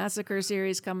Meadows Massacre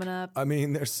series coming up. I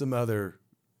mean, there's some other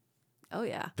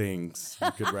things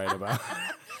you could write about.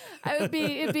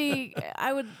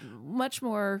 I would much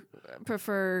more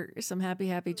prefer some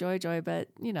happy, joy, but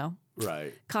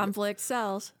Right. conflict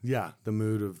sells. Yeah, the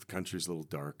mood of the country's a little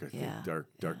dark. I think Yeah,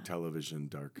 dark television,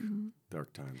 dark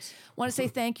times. Want to say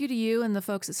thank you to you and the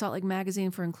folks at Salt Lake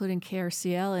Magazine for including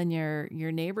KRCL in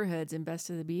your neighborhoods in Best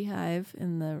of the Beehive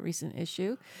in the recent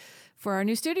issue for our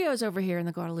new studios over here in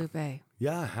the Guadalupe.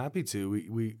 Yeah, happy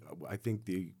to. I think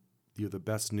you're the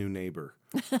best new neighbor.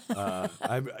 I'm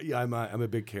a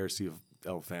big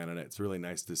KRCL fan, and it's really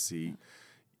nice to see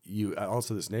you.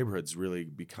 Also, this neighborhood's really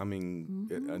becoming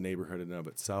a neighborhood in and of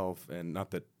itself, and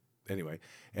not that anyway.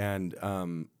 And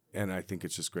I think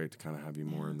it's just great to kind of have you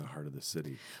more in the heart of the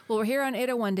city. Well, we're here on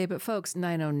 801 Day, but folks,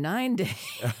 909 Day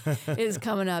is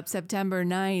coming up September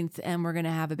 9th, and we're going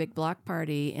to have a big block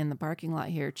party in the parking lot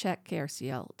here. Check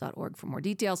krcl.org for more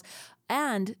details.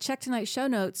 And check tonight's show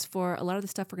notes for a lot of the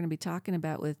stuff we're going to be talking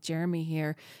about with Jeremy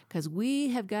here, because we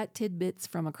have got tidbits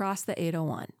from across the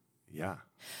 801. Yeah.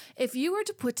 If you were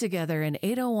to put together an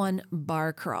 801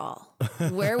 bar crawl,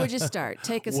 where would you start?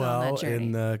 Take us on that journey.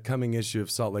 In the coming issue of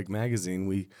Salt Lake Magazine,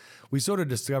 we sort of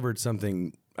discovered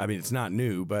something. I mean, it's not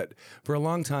new, but for a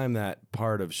long time, that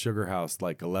part of Sugar House,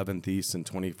 like 11th East and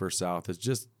 21st South, has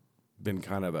just been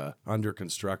kind of under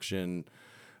construction,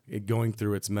 going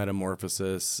through its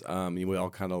metamorphosis. We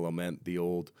all kind of lament the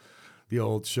old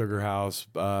Sugar House,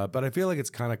 but I feel like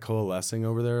it's kind of coalescing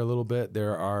over there a little bit.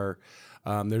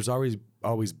 There's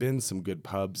always been some good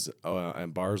pubs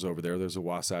and bars over there. There's a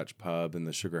Wasatch Pub and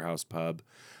the Sugar House Pub.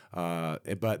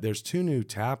 But there's two newish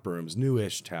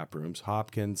tap rooms,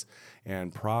 Hopkins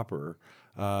and Proper.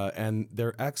 And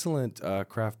they're excellent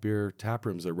craft beer tap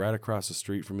rooms. They're right across the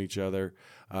street from each other.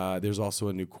 There's also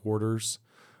a new Quarters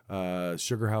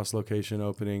Sugar House location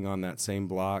opening on that same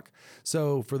block.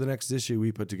 So for the next issue,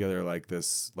 we put together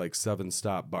this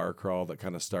 7-stop bar crawl that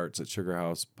kind of starts at Sugar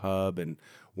House Pub and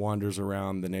wanders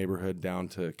around the neighborhood down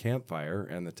to Campfire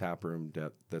and the tap room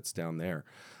that's down there.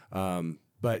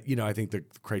 But I think the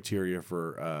criteria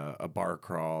for a bar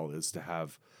crawl is to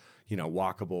have,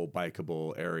 walkable,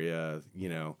 bikeable area,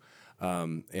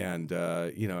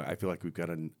 I feel like we've got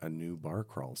a new bar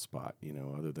crawl spot,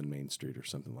 other than Main Street or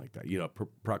something like that.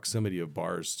 Proximity of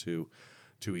bars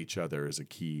to each other is a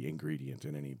key ingredient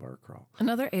in any bar crawl.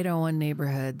 Another 801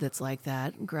 neighborhood that's like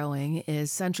that growing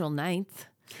is Central 9th.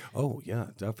 Oh, yeah,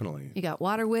 definitely. You got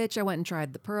Water Witch. I went and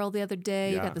tried the Pearl the other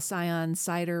day. Yeah. You got the Scion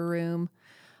Cider Room.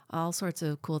 All sorts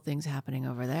of cool things happening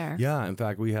over there. Yeah, in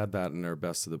fact, we had that in our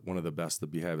one of the best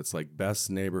that we have. It's like best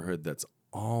neighborhood that's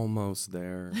almost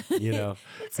there,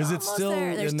 because it's still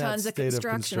There's in that tons of state of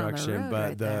construction on the construction. road But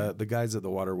right there. the guys at the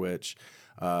Water Witch,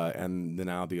 and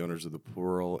now the owners of the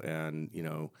Pearl and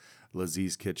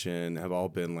Laziz Kitchen have all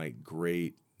been like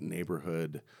great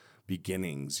neighborhood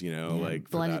beginnings. Like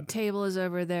Blended Table is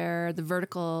over there. The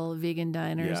Vertical Vegan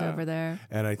Diner is over there.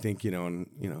 And I think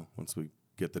once we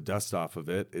get the dust off of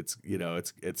it, it's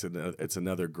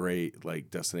another great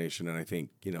like destination. And I think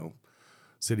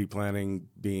city planning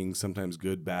being sometimes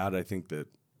good, bad, I think that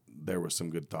there was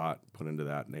some good thought put into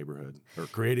that neighborhood or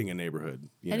creating a neighborhood.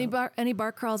 Any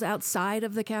bar crawls outside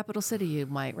of the capital city you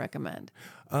might recommend?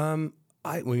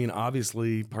 I mean,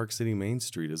 obviously, Park City Main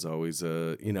Street is always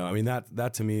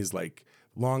that to me is like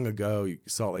long ago.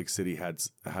 Salt Lake City had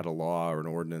a law or an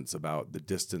ordinance about the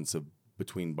distance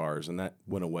between bars, and that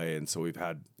went away, and so we've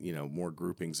had more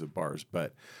groupings of bars,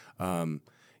 but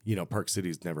Park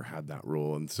City's never had that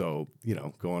rule, and so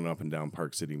going up and down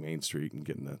Park City Main Street and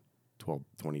getting a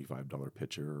 $25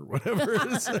 pitcher or whatever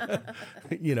is,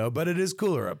 but it is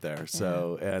cooler up there,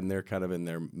 so and they're kind of in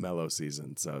their mellow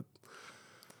season, so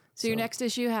your next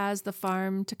issue has the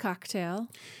Farm to Cocktail.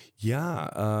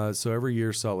 Yeah, so every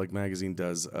year Salt Lake Magazine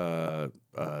does a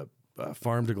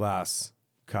Farm to Glass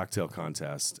cocktail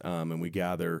contest, and we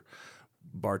gather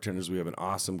bartenders. We have an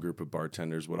awesome group of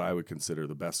bartenders, what I would consider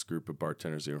the best group of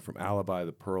bartenders, from Alibi,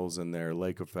 the Pearl's in there,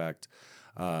 Lake Effect,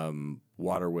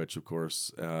 Water Witch, of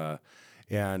course,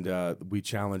 and we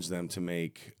challenge them to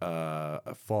make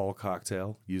a fall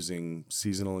cocktail using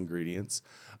seasonal ingredients,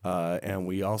 and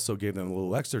we also gave them a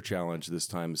little extra challenge this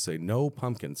time to say no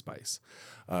pumpkin spice,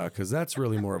 because that's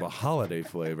really more of a holiday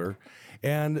flavor.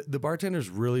 And the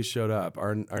bartenders really showed up.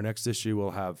 Our next issue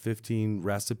will have 15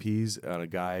 recipes and a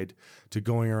guide to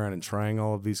going around and trying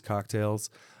all of these cocktails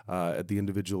at the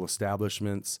individual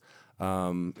establishments.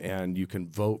 And you can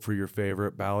vote for your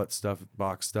favorite. Box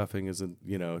stuffing is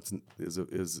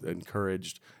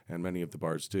encouraged, and many of the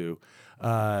bars do.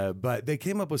 But they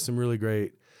came up with some really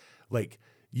great, like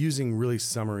using really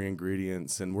summery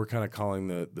ingredients, and we're kind of calling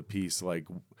the piece like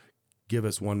 "Give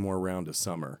us one more round of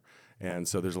summer." And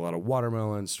so there's a lot of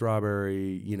watermelon,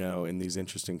 strawberry, in these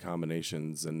interesting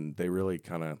combinations. And they really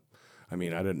kind of, I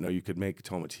didn't know you could make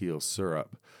tomatillo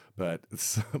syrup, but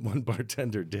one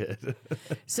bartender did.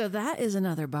 So that is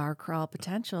another bar crawl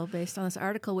potential based on this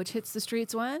article, which hits the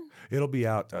streets when? It'll be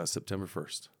out September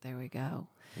 1st. There we go.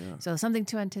 Yeah. So something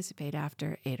to anticipate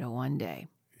after 801 Day.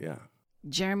 Yeah.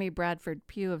 Jeremy Bradford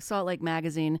Pugh of Salt Lake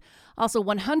Magazine. Also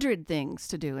 100 Things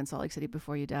to Do in Salt Lake City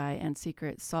Before You Die and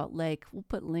Secret Salt Lake. We'll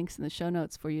put links in the show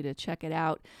notes for you to check it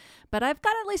out. But I've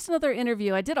got at least another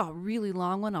interview. I did a really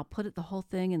long one. I'll put the whole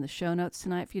thing in the show notes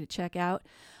tonight for you to check out.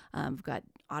 We've got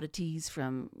oddities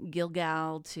from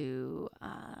Gilgal to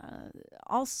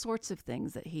all sorts of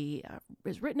things that he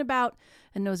has written about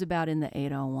and knows about in the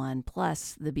 801,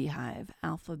 plus the Beehive,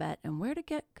 Alphabet, and where to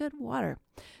get good water.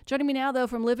 Joining me now, though,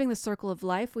 from Living the Circle of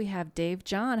Life, we have Dave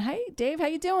John. Hey, Dave, how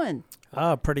you doing?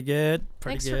 Oh, pretty good.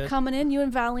 Thanks for coming in. You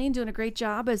and Valine doing a great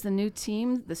job as the new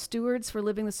team, the stewards for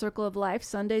Living the Circle of Life,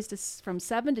 Sundays from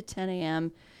 7 to 10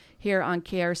 a.m. here on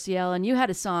KRCL. And you had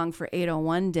a song for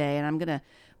 801 Day, and I'm going to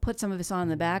put some of this on in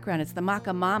the background. It's the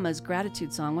Maka Mamas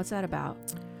gratitude song. What's that about?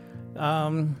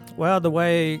 Maka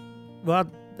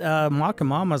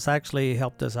Mamas actually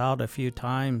helped us out a few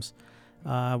times.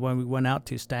 When we went out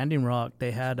to Standing Rock,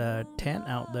 they had a tent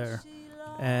out there.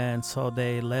 And so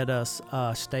they let us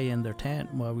stay in their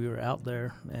tent while we were out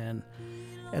there. And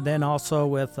then also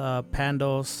with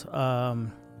Pandos,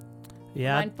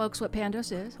 Remind folks what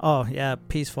Pandos is. Oh, yeah,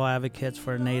 Peaceful Advocates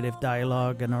for Native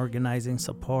Dialogue and Organizing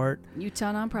Support.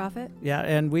 Utah nonprofit. Yeah,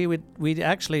 and we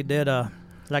actually did a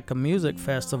music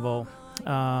festival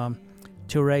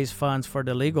to raise funds for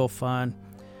the legal fund.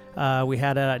 We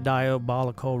had it at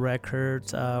Diabolical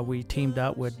Records. We teamed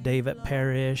up with David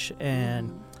Parrish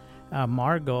and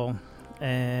Margot,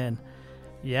 and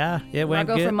yeah, it went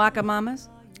good. Margot from Maka Mamas?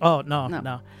 Oh,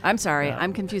 no. I'm sorry.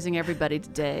 I'm confusing everybody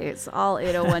today. It's all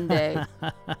 801 Day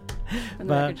from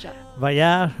the record shop. But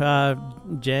yeah,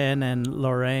 Jen and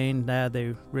Lorraine,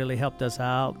 they really helped us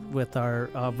out with our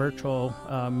virtual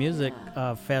music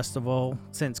festival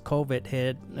since COVID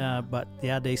hit. But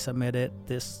yeah, they submitted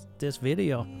this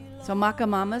video. So Maka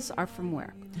Mamas are from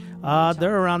where?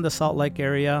 They're around the Salt Lake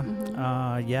area.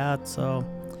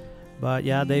 Mm-hmm. But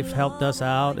yeah, they've helped us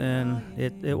out, and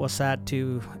it was sad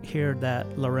to hear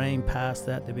that Lorraine passed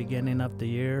at the beginning of the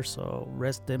year, so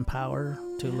rest in power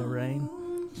to Lorraine.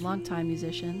 Longtime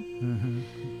musician.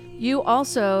 Mm-hmm. You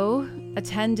also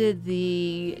attended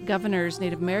the Governor's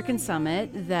Native American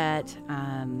Summit that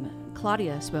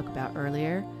Claudia spoke about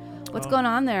earlier. What's going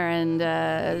on there? And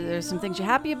there's some things you're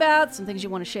happy about, some things you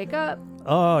want to shake up.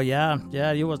 Oh, yeah,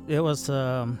 it was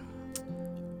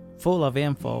full of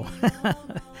info.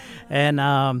 And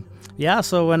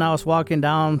so when I was walking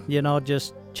down,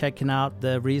 just checking out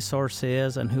the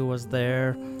resources and who was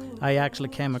there, I actually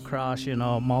came across,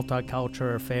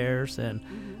 Multicultural Affairs, and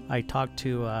I talked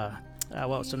to, what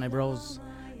was her name,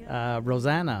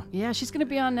 Rosanna. Yeah, she's going to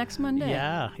be on next Monday.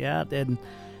 Yeah,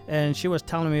 and she was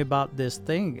telling me about this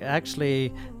thing.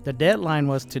 Actually, the deadline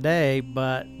was today,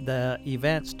 but the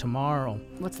event's tomorrow.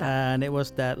 What's that? And it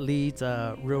was that leads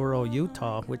Rural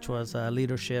Utah, which was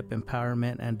Leadership,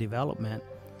 Empowerment, and Development.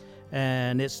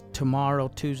 And it's tomorrow,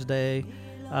 Tuesday,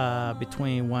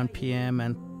 between 1 p.m.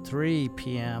 and 3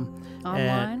 p.m.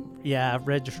 Online? And,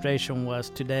 registration was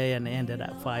today and ended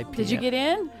at 5 p.m. Did you get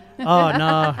in? Oh,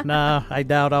 no. I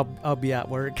doubt I'll be at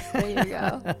work. There you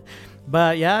go.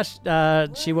 But yeah,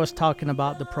 she was talking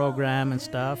about the program and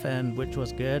stuff, and which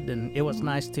was good, and it was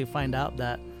nice to find out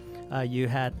that you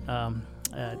had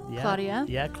Claudia.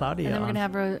 Yeah, Claudia. And then we're gonna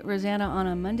have Rosanna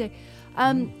on Monday.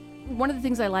 One of the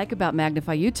things I like about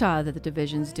Magnify Utah that the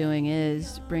division's doing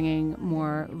is bringing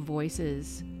more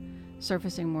voices,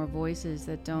 surfacing more voices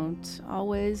that don't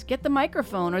always get the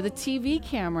microphone or the TV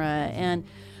camera. And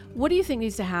what do you think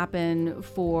needs to happen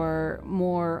for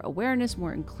more awareness,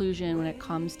 more inclusion when it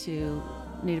comes to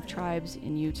Native tribes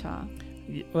in Utah?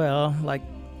 Well,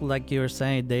 like you were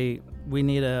saying, we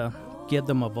need to give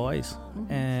them a voice.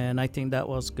 Mm-hmm. And I think that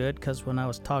was good, because when I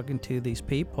was talking to these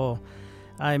people,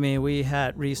 I mean, we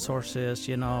had resources,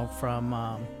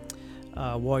 from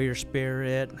Warrior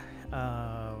Spirit,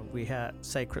 we had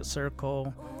Sacred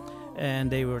Circle,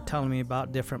 and they were telling me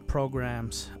about different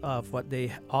programs of what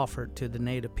they offered to the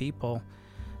Native people.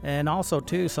 And also,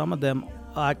 too, some of them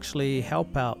actually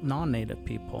help out non-Native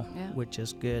people, which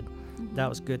is good. Mm-hmm. That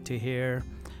was good to hear.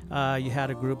 You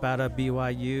had a group out of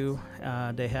BYU.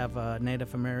 They have a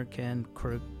Native American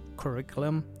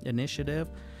curriculum initiative,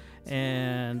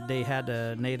 and they had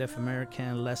a Native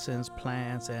American lessons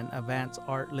plans and advanced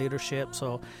art leadership.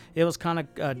 So it was kind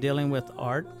of dealing with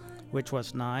art, which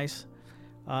was nice.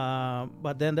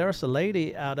 But then there's a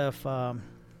lady out of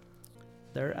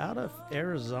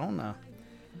Arizona.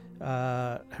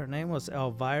 Her name was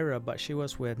Elvira, but she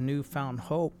was with Newfound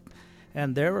Hope.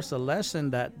 And there was a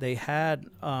lesson that they had,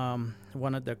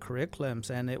 one of the curriculums,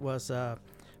 and it was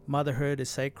motherhood is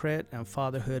sacred and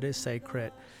fatherhood is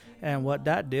sacred. And what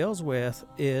that deals with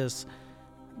is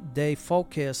they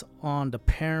focus on the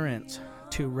parents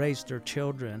to raise their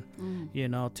children, you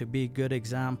know, to be good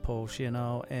examples, you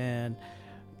know, and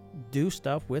do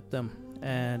stuff with them.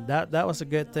 And that was a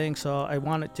good thing. So I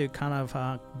wanted to kind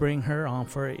of bring her on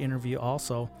for an interview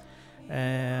also.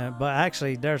 But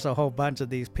actually, there's a whole bunch of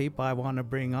these people I want to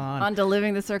bring on. On to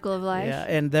Living the Circle of Life? Yeah,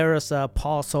 and there is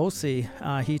Paul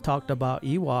Sosi. He talked about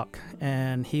Ewok,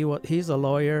 and he's a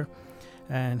lawyer,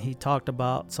 and he talked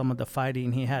about some of the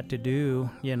fighting he had to do,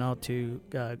 you know, to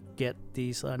get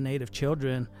these Native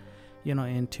children, you know,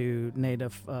 into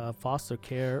Native foster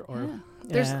care.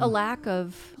 There's a lack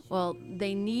of, well,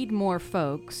 they need more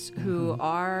folks who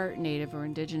are Native or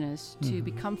Indigenous to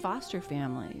become foster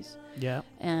families. Yeah.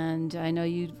 And I know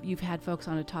you've had folks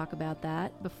on to talk about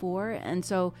that before. And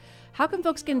so how can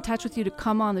folks get in touch with you to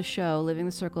come on the show, Living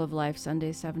the Circle of Life,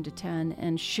 Sunday 7 to 10,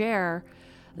 and share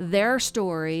their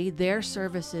story, their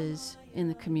services in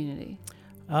the community?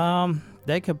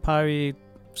 They could probably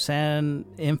send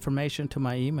information to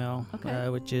my email,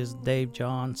 which is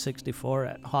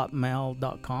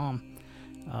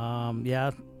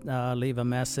davejohn64@hotmail.com. Leave a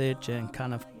message and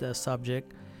kind of the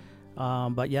subject.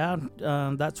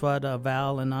 That's what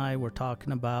Val and I were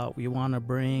talking about. We want to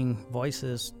bring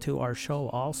voices to our show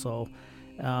also,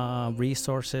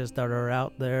 resources that are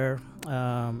out there,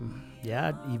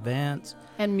 events.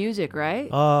 And music, right?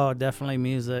 Oh, definitely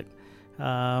music.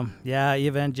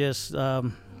 Even just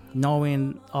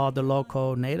knowing all the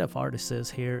local Native artists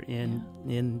here in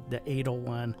the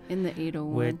 801. In the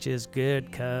 801. Which is good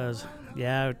because,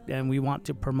 and we want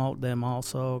to promote them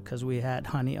also because we had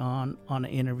Honey on an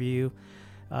interview,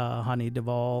 Honey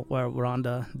Duvall,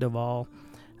 Rhonda Duvall,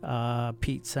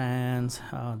 Pete Sands,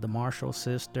 the Marshall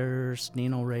sisters,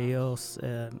 Nino Reyes.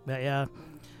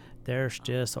 There's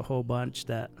just a whole bunch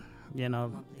that,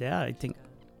 I think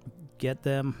get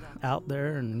them out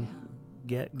there and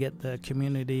get the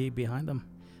community behind them.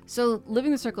 So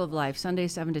Living the Circle of Life, Sunday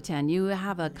 7 to 10, you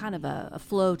have a kind of a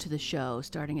flow to the show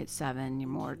starting at 7. You're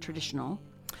more traditional.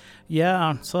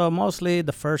 Yeah, so mostly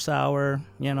the first hour,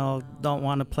 don't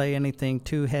want to play anything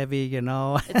too heavy,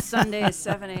 It's Sunday at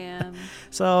 7 a.m.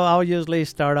 So I'll usually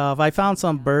start off. I found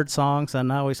some bird songs,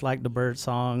 and I always like the bird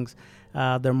songs.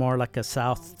 They're more like a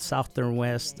southern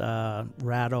west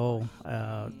rattle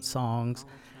songs.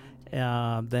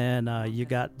 Then you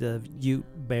got the Ute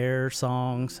Bear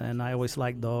songs, and I always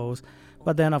like those.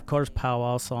 But then, of course,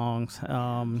 powwow songs.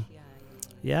 And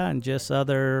just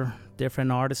other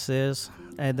different artists.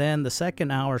 And then the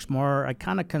second hour is more, I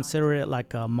kind of consider it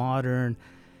like a modern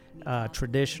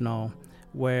traditional,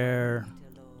 where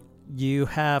you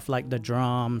have like the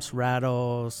drums,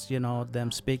 rattles,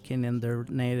 them speaking in their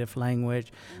native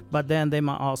language. But then they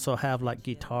might also have like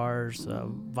guitars,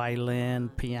 violin,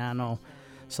 piano.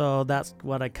 So that's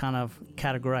what I kind of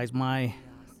categorize my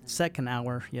second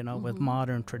hour, with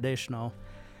modern traditional.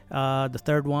 The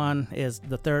third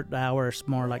hour is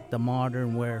more like the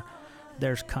modern, where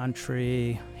there's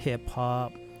country, hip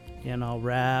hop,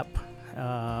 rap,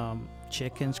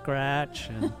 chicken scratch,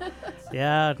 and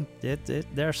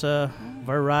there's a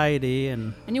variety.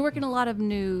 And you work in a lot of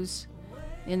news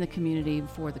in the community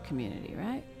for the community,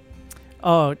 right?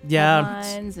 Oh yeah.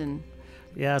 Headlines and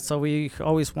so we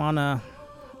always want to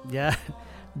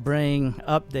bring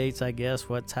updates, I guess,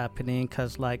 what's happening,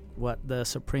 because like what the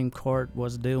Supreme Court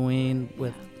was doing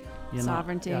with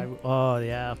sovereignty.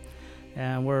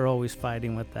 And we're always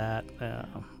fighting with that,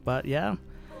 but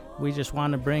we just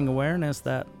want to bring awareness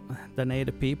that the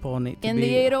Native people need to in be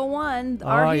the 801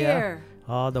 are here.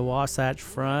 The Wasatch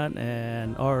Front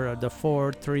or the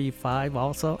 435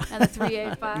 also. And the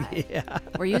 385. Yeah.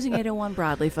 We're using 801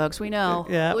 broadly, folks. We know.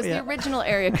 Yeah, it was the original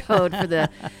area code for the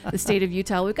state of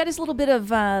Utah. We've got this little bit of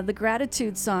the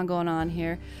gratitude song going on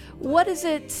here. What is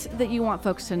it that you want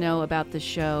folks to know about the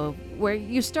show, where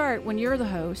you start when you're the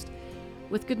host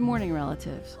with Good Morning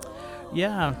Relatives?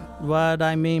 Yeah, what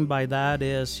I mean by that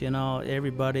is,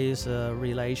 everybody's a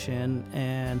relation,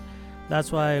 and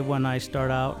that's why when I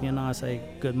start out, I say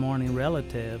good morning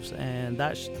relatives, and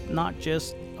that's not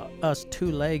just us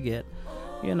two-legged,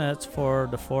 it's for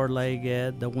the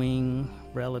four-legged, the wing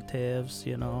relatives,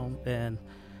 and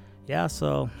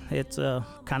so it's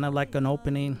kind of like an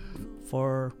opening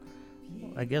for,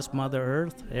 I guess, Mother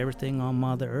Earth, everything on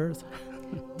Mother Earth.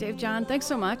 Dave John, thanks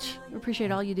so much. We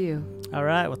appreciate all you do. All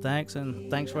right, well, thanks,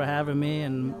 and thanks for having me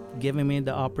and giving me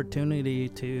the opportunity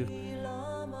to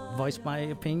voice my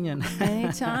opinion.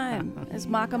 Anytime. It's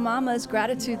Maka Mama's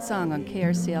gratitude song on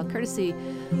KRCL, courtesy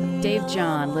of Dave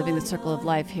John, living the circle of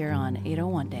life here on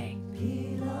 801 Day.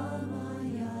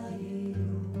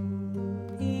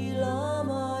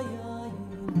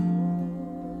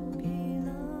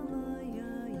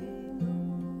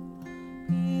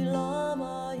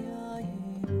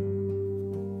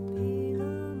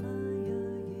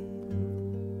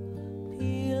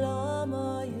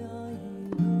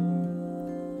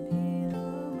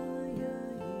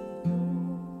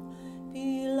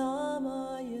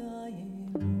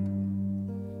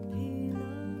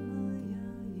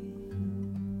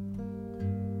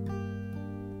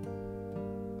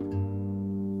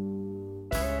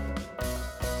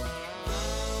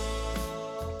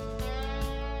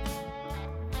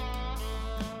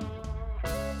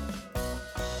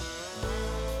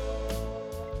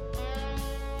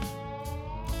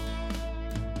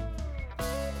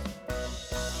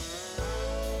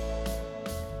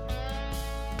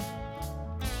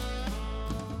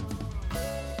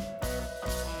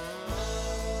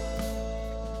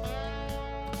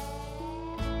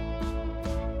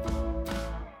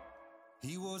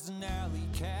 He was an alley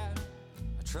cat,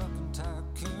 a trucking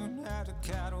tycoon, had a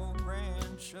cattle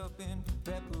ranch up in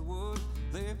Pepperwood,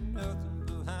 left nothing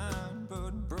behind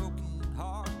but broken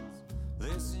hearts,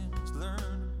 lessons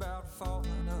learned about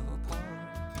falling apart.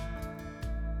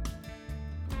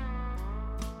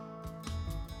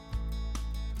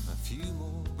 A few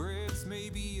more breaths,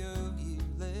 maybe a year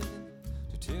left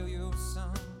to tell your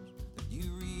sons that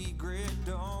you regret.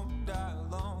 Don't die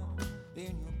alone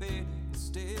in your bed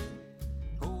instead,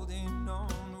 holding on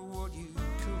to what you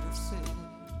could have said.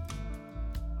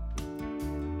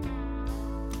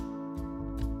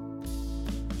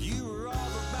 You were all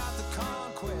about the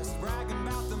conquest, bragging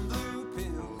about them blue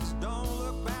pills. Don't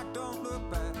look back, don't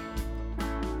look back.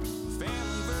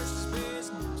 Family versus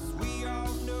business, we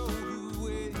all know who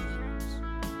wins.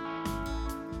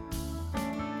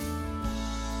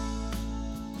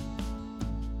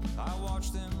 I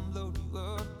watched them load you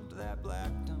up into that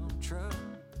black dump truck,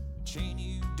 chain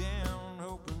you down,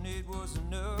 hoping it was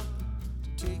enough to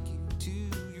take you to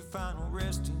your final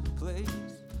resting place.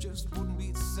 Just wouldn't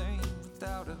be the same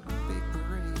without a big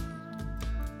parade.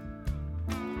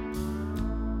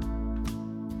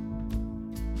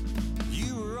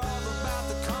 You were all about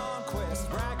the conquest,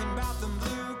 bragging about them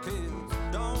blue pills.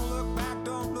 Don't look back,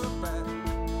 don't look back.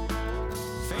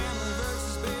 Family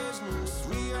versus business,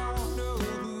 we all know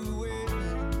who wins.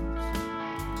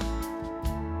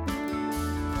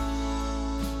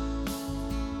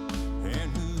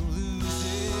 And who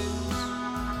loses?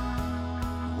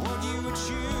 What you would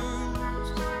choose,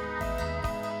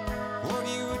 what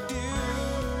you would do,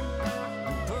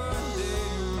 and put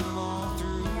them all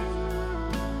through.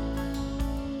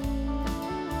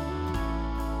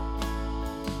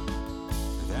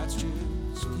 That's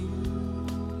just you.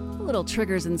 Little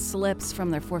triggers and slips from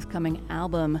their forthcoming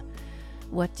album,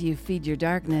 What Do You Feed Your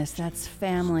Darkness? That's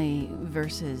family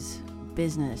versus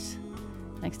business.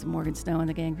 Thanks to Morgan Snow and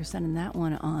the gang for sending that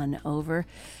one on over.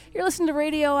 You're listening to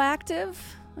Radioactive,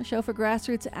 a show for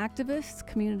grassroots activists,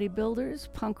 community builders,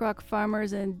 punk rock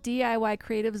farmers, and DIY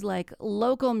creatives like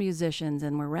local musicians.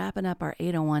 And we're wrapping up our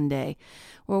 801 Day,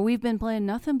 where we've been playing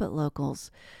nothing but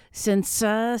locals since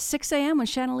 6 a.m. when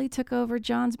Shannon Lee took over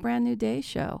John's brand new day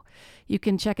show. You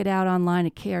can check it out online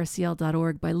at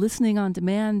krcl.org by listening on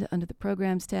demand under the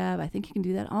programs tab. I think you can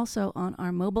do that also on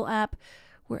our mobile app,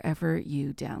 wherever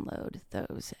you download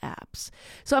those apps.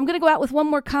 So I'm going to go out with one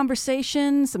more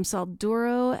conversation, some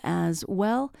Salduro as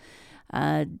well.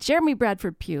 Jeremy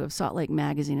Bradford Pugh of Salt Lake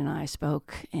Magazine and I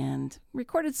spoke and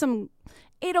recorded some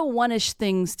 801-ish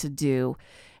things to do.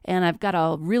 And I've got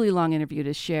a really long interview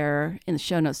to share in the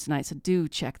show notes tonight, so do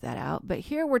check that out. But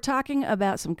here we're talking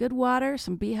about some good water,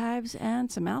 some beehives,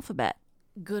 and some alphabet.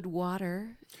 Good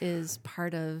water is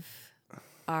part of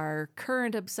our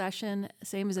current obsession,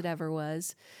 same as it ever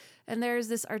was. And there's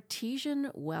this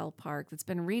artesian well park that's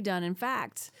been redone. In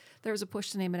fact, there was a push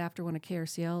to name it after one of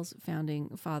KRCL's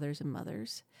founding fathers and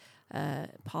mothers,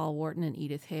 Paul Wharton and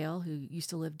Edith Hale, who used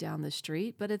to live down the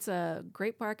street. But it's a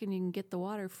great park, and you can get the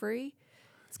water free.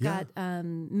 It's got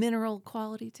mineral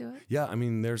quality to it. Yeah, I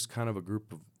mean, there's kind of a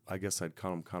group of, I guess I'd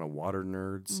call them kind of water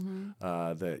nerds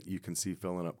that you can see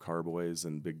filling up carboys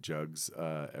and big jugs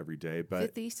every day.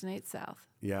 But 5th East and 8th South.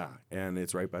 Yeah, and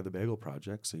it's right by the Bagel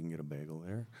Project, so you can get a bagel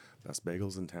there. Best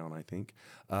bagels in town, I think.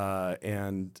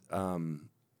 And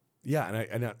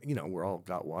you know, we're all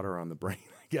got water on the brain,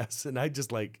 I guess. And I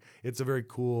just like, it's a very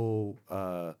cool,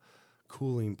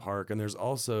 cooling park. And there's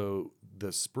also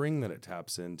the spring that it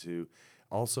taps into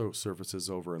also surfaces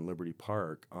over in Liberty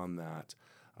Park on that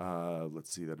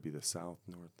let's see, that'd be the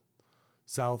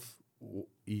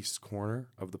southeast corner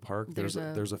of the park. There's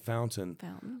a fountain.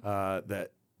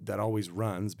 That always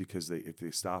runs because if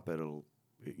they stop it, it'll,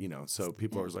 so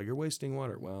people are always like, you're wasting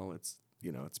water. Well, it's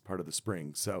part of the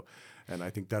spring. So, and I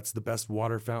think that's the best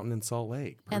water fountain in Salt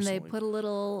Lake, personally. And they put a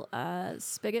little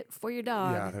spigot for your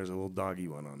dog. Yeah, there's a little doggy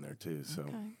one on there too. So,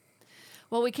 okay.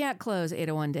 Well, we can't close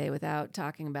 801 Day without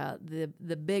talking about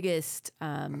the biggest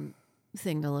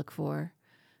thing to look for.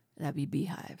 That'd be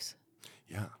beehives.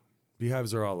 Yeah,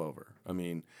 beehives are all over. I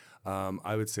mean,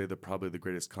 I would say that probably the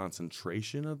greatest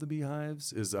concentration of the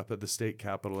beehives is up at the state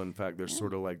capitol. In fact, there's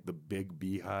sort of like the big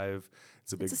beehive.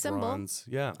 It's a big bronze.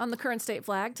 Symbol. Yeah. On the current state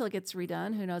flag till it gets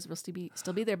redone. Who knows if it'll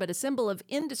still be there, but a symbol of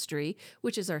industry,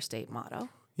 which is our state motto.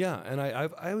 Yeah, and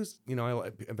I was,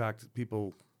 in fact,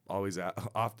 people always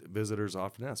visitors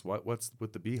often ask, what's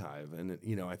with the beehive? And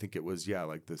I think it was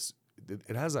like this.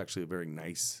 It has actually a very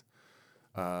nice.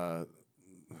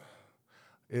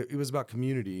 It was about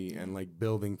community and like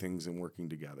building things and working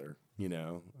together,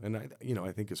 and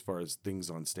I think as far as things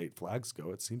on state flags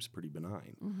go, it seems pretty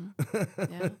benign,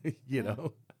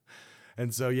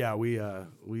 and so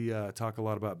we talk a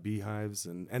lot about beehives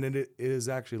and it is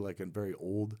actually like a very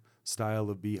old style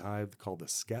of beehive called a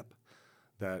skep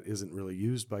that isn't really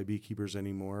used by beekeepers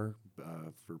anymore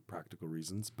for practical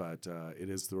reasons, but it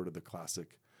is sort of the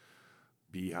classic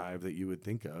beehive that you would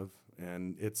think of,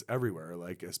 and it's everywhere.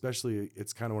 Like, especially,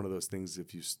 it's kind of one of those things,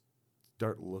 if you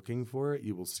start looking for it,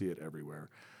 you will see it everywhere.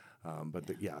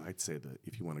 I'd say that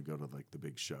if you want to go to like the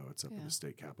big show, it's up at the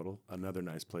state capitol. Another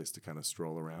nice place to kind of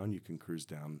stroll around. You can cruise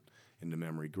down into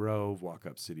Memory Grove, walk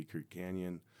up City Creek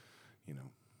Canyon,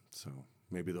 so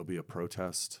maybe there'll be a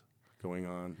protest going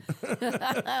on.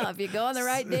 If you go on the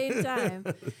right day and time.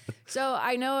 So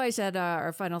I know I said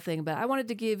our final thing, but I wanted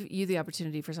to give you the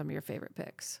opportunity for some of your favorite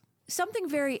picks. Something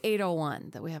very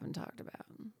 801 that we haven't talked about.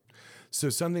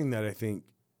 So something that I think,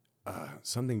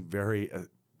 something very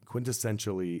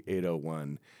quintessentially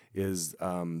 801 is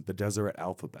the Deseret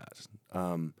alphabet.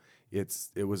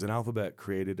 It was an alphabet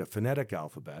created, a phonetic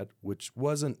alphabet, which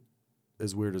wasn't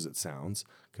as weird as it sounds,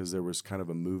 because there was kind of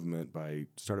a movement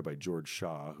started by George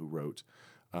Shaw, who wrote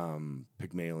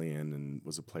Pygmalion and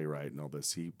was a playwright and all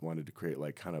this. He wanted to create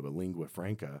like kind of a lingua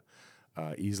franca,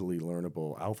 easily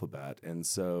learnable alphabet. And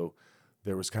so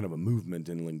there was kind of a movement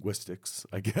in linguistics,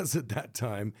 I guess, at that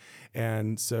time.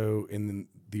 And so in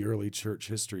the early church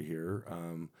history here,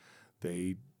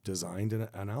 they designed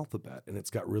an alphabet, and it's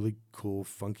got really cool,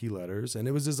 funky letters. And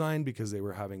it was designed because they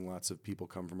were having lots of people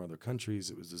come from other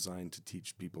countries. It was designed to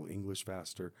teach people English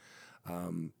faster.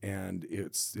 And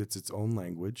it's its own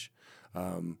language.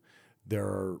 There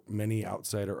are many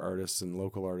outsider artists and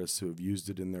local artists who have used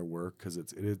it in their work because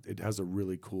it has a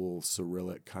really cool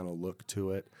Cyrillic kind of look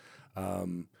to it.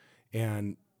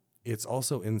 And it's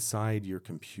also inside your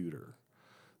computer.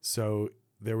 So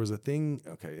there was a thing,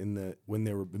 when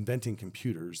they were inventing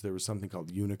computers, there was something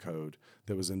called Unicode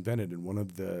that was invented,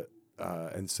 and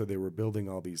and so they were building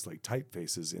all these like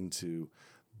typefaces into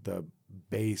the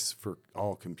base for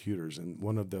all computers. And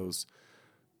one of those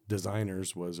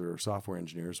designers or software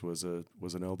engineers was an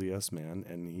LDS man,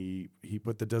 and he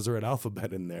put the Deseret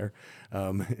alphabet in there.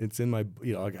 It's in my,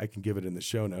 I can give it in the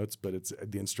show notes, but it's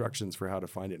the instructions for how to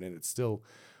find it, and it's still,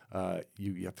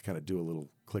 you have to kind of do a little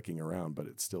clicking around, but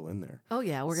it's still in there. Oh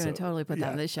yeah, we're going to totally put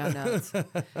that in the show notes.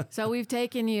 So we've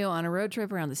taken you on a road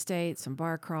trip around the state, some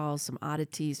bar crawls, some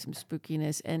oddities, some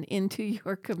spookiness, and into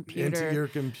your computer.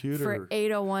 For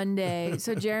 801 Day.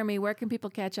 So Jeremy, where can people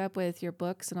catch up with your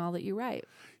books and all that you write?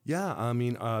 Yeah, I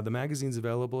mean, the magazine's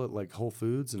available at like Whole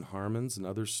Foods and Harmon's and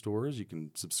other stores. You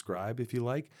can subscribe if you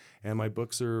like. And my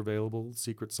books are available,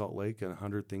 Secret Salt Lake and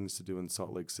 100 Things to Do in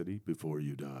Salt Lake City Before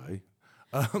You Die.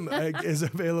 Is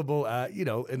available at,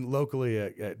 and locally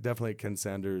definitely at Ken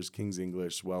Sanders, King's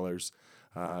English, Weller's.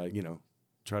 Try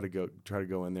to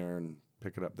go in there and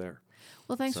pick it up there.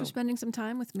 Well, thanks for spending some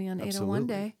time with me on 801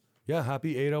 Day. Yeah,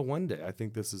 happy 801 Day. I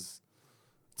think it's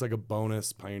like a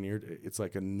bonus Pioneer Day. It's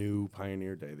like a new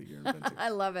Pioneer Day that you're inventing. I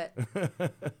love it.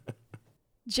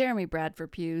 Jeremy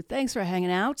Bradford Pugh, thanks for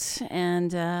hanging out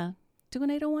and doing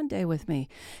 801 Day with me.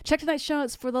 Check tonight's show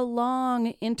notes for the long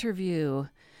interview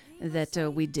that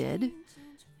we did.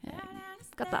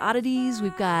 We've got the oddities,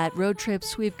 we've got road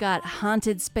trips, we've got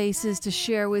haunted spaces to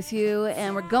share with you,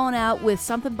 and we're going out with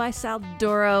something by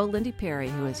Saldoro. Lindy Perry,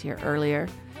 who was here earlier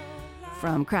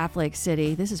from Craft Lake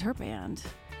City. This is her band,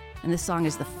 and this song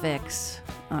is The Fix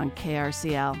on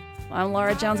KRCL. I'm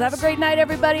Laura Jones. Have a great night,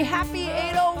 everybody. Happy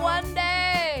 801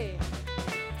 Day!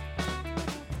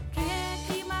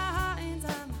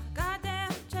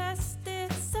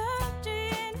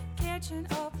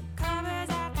 Open covers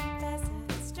at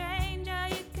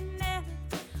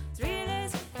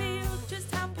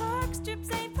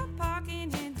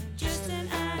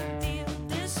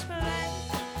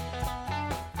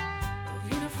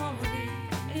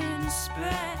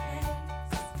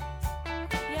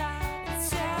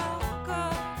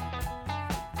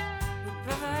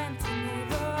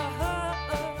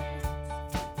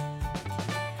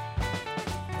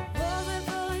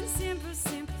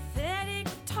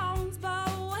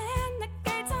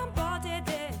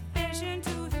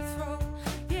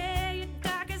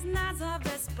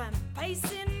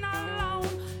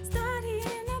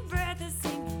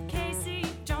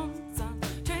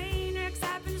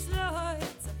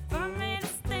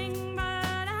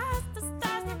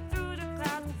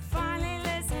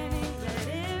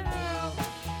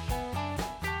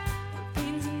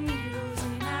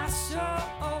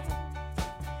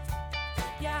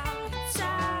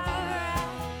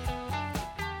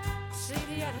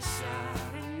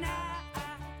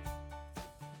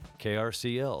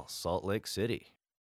KRCL, Salt Lake City.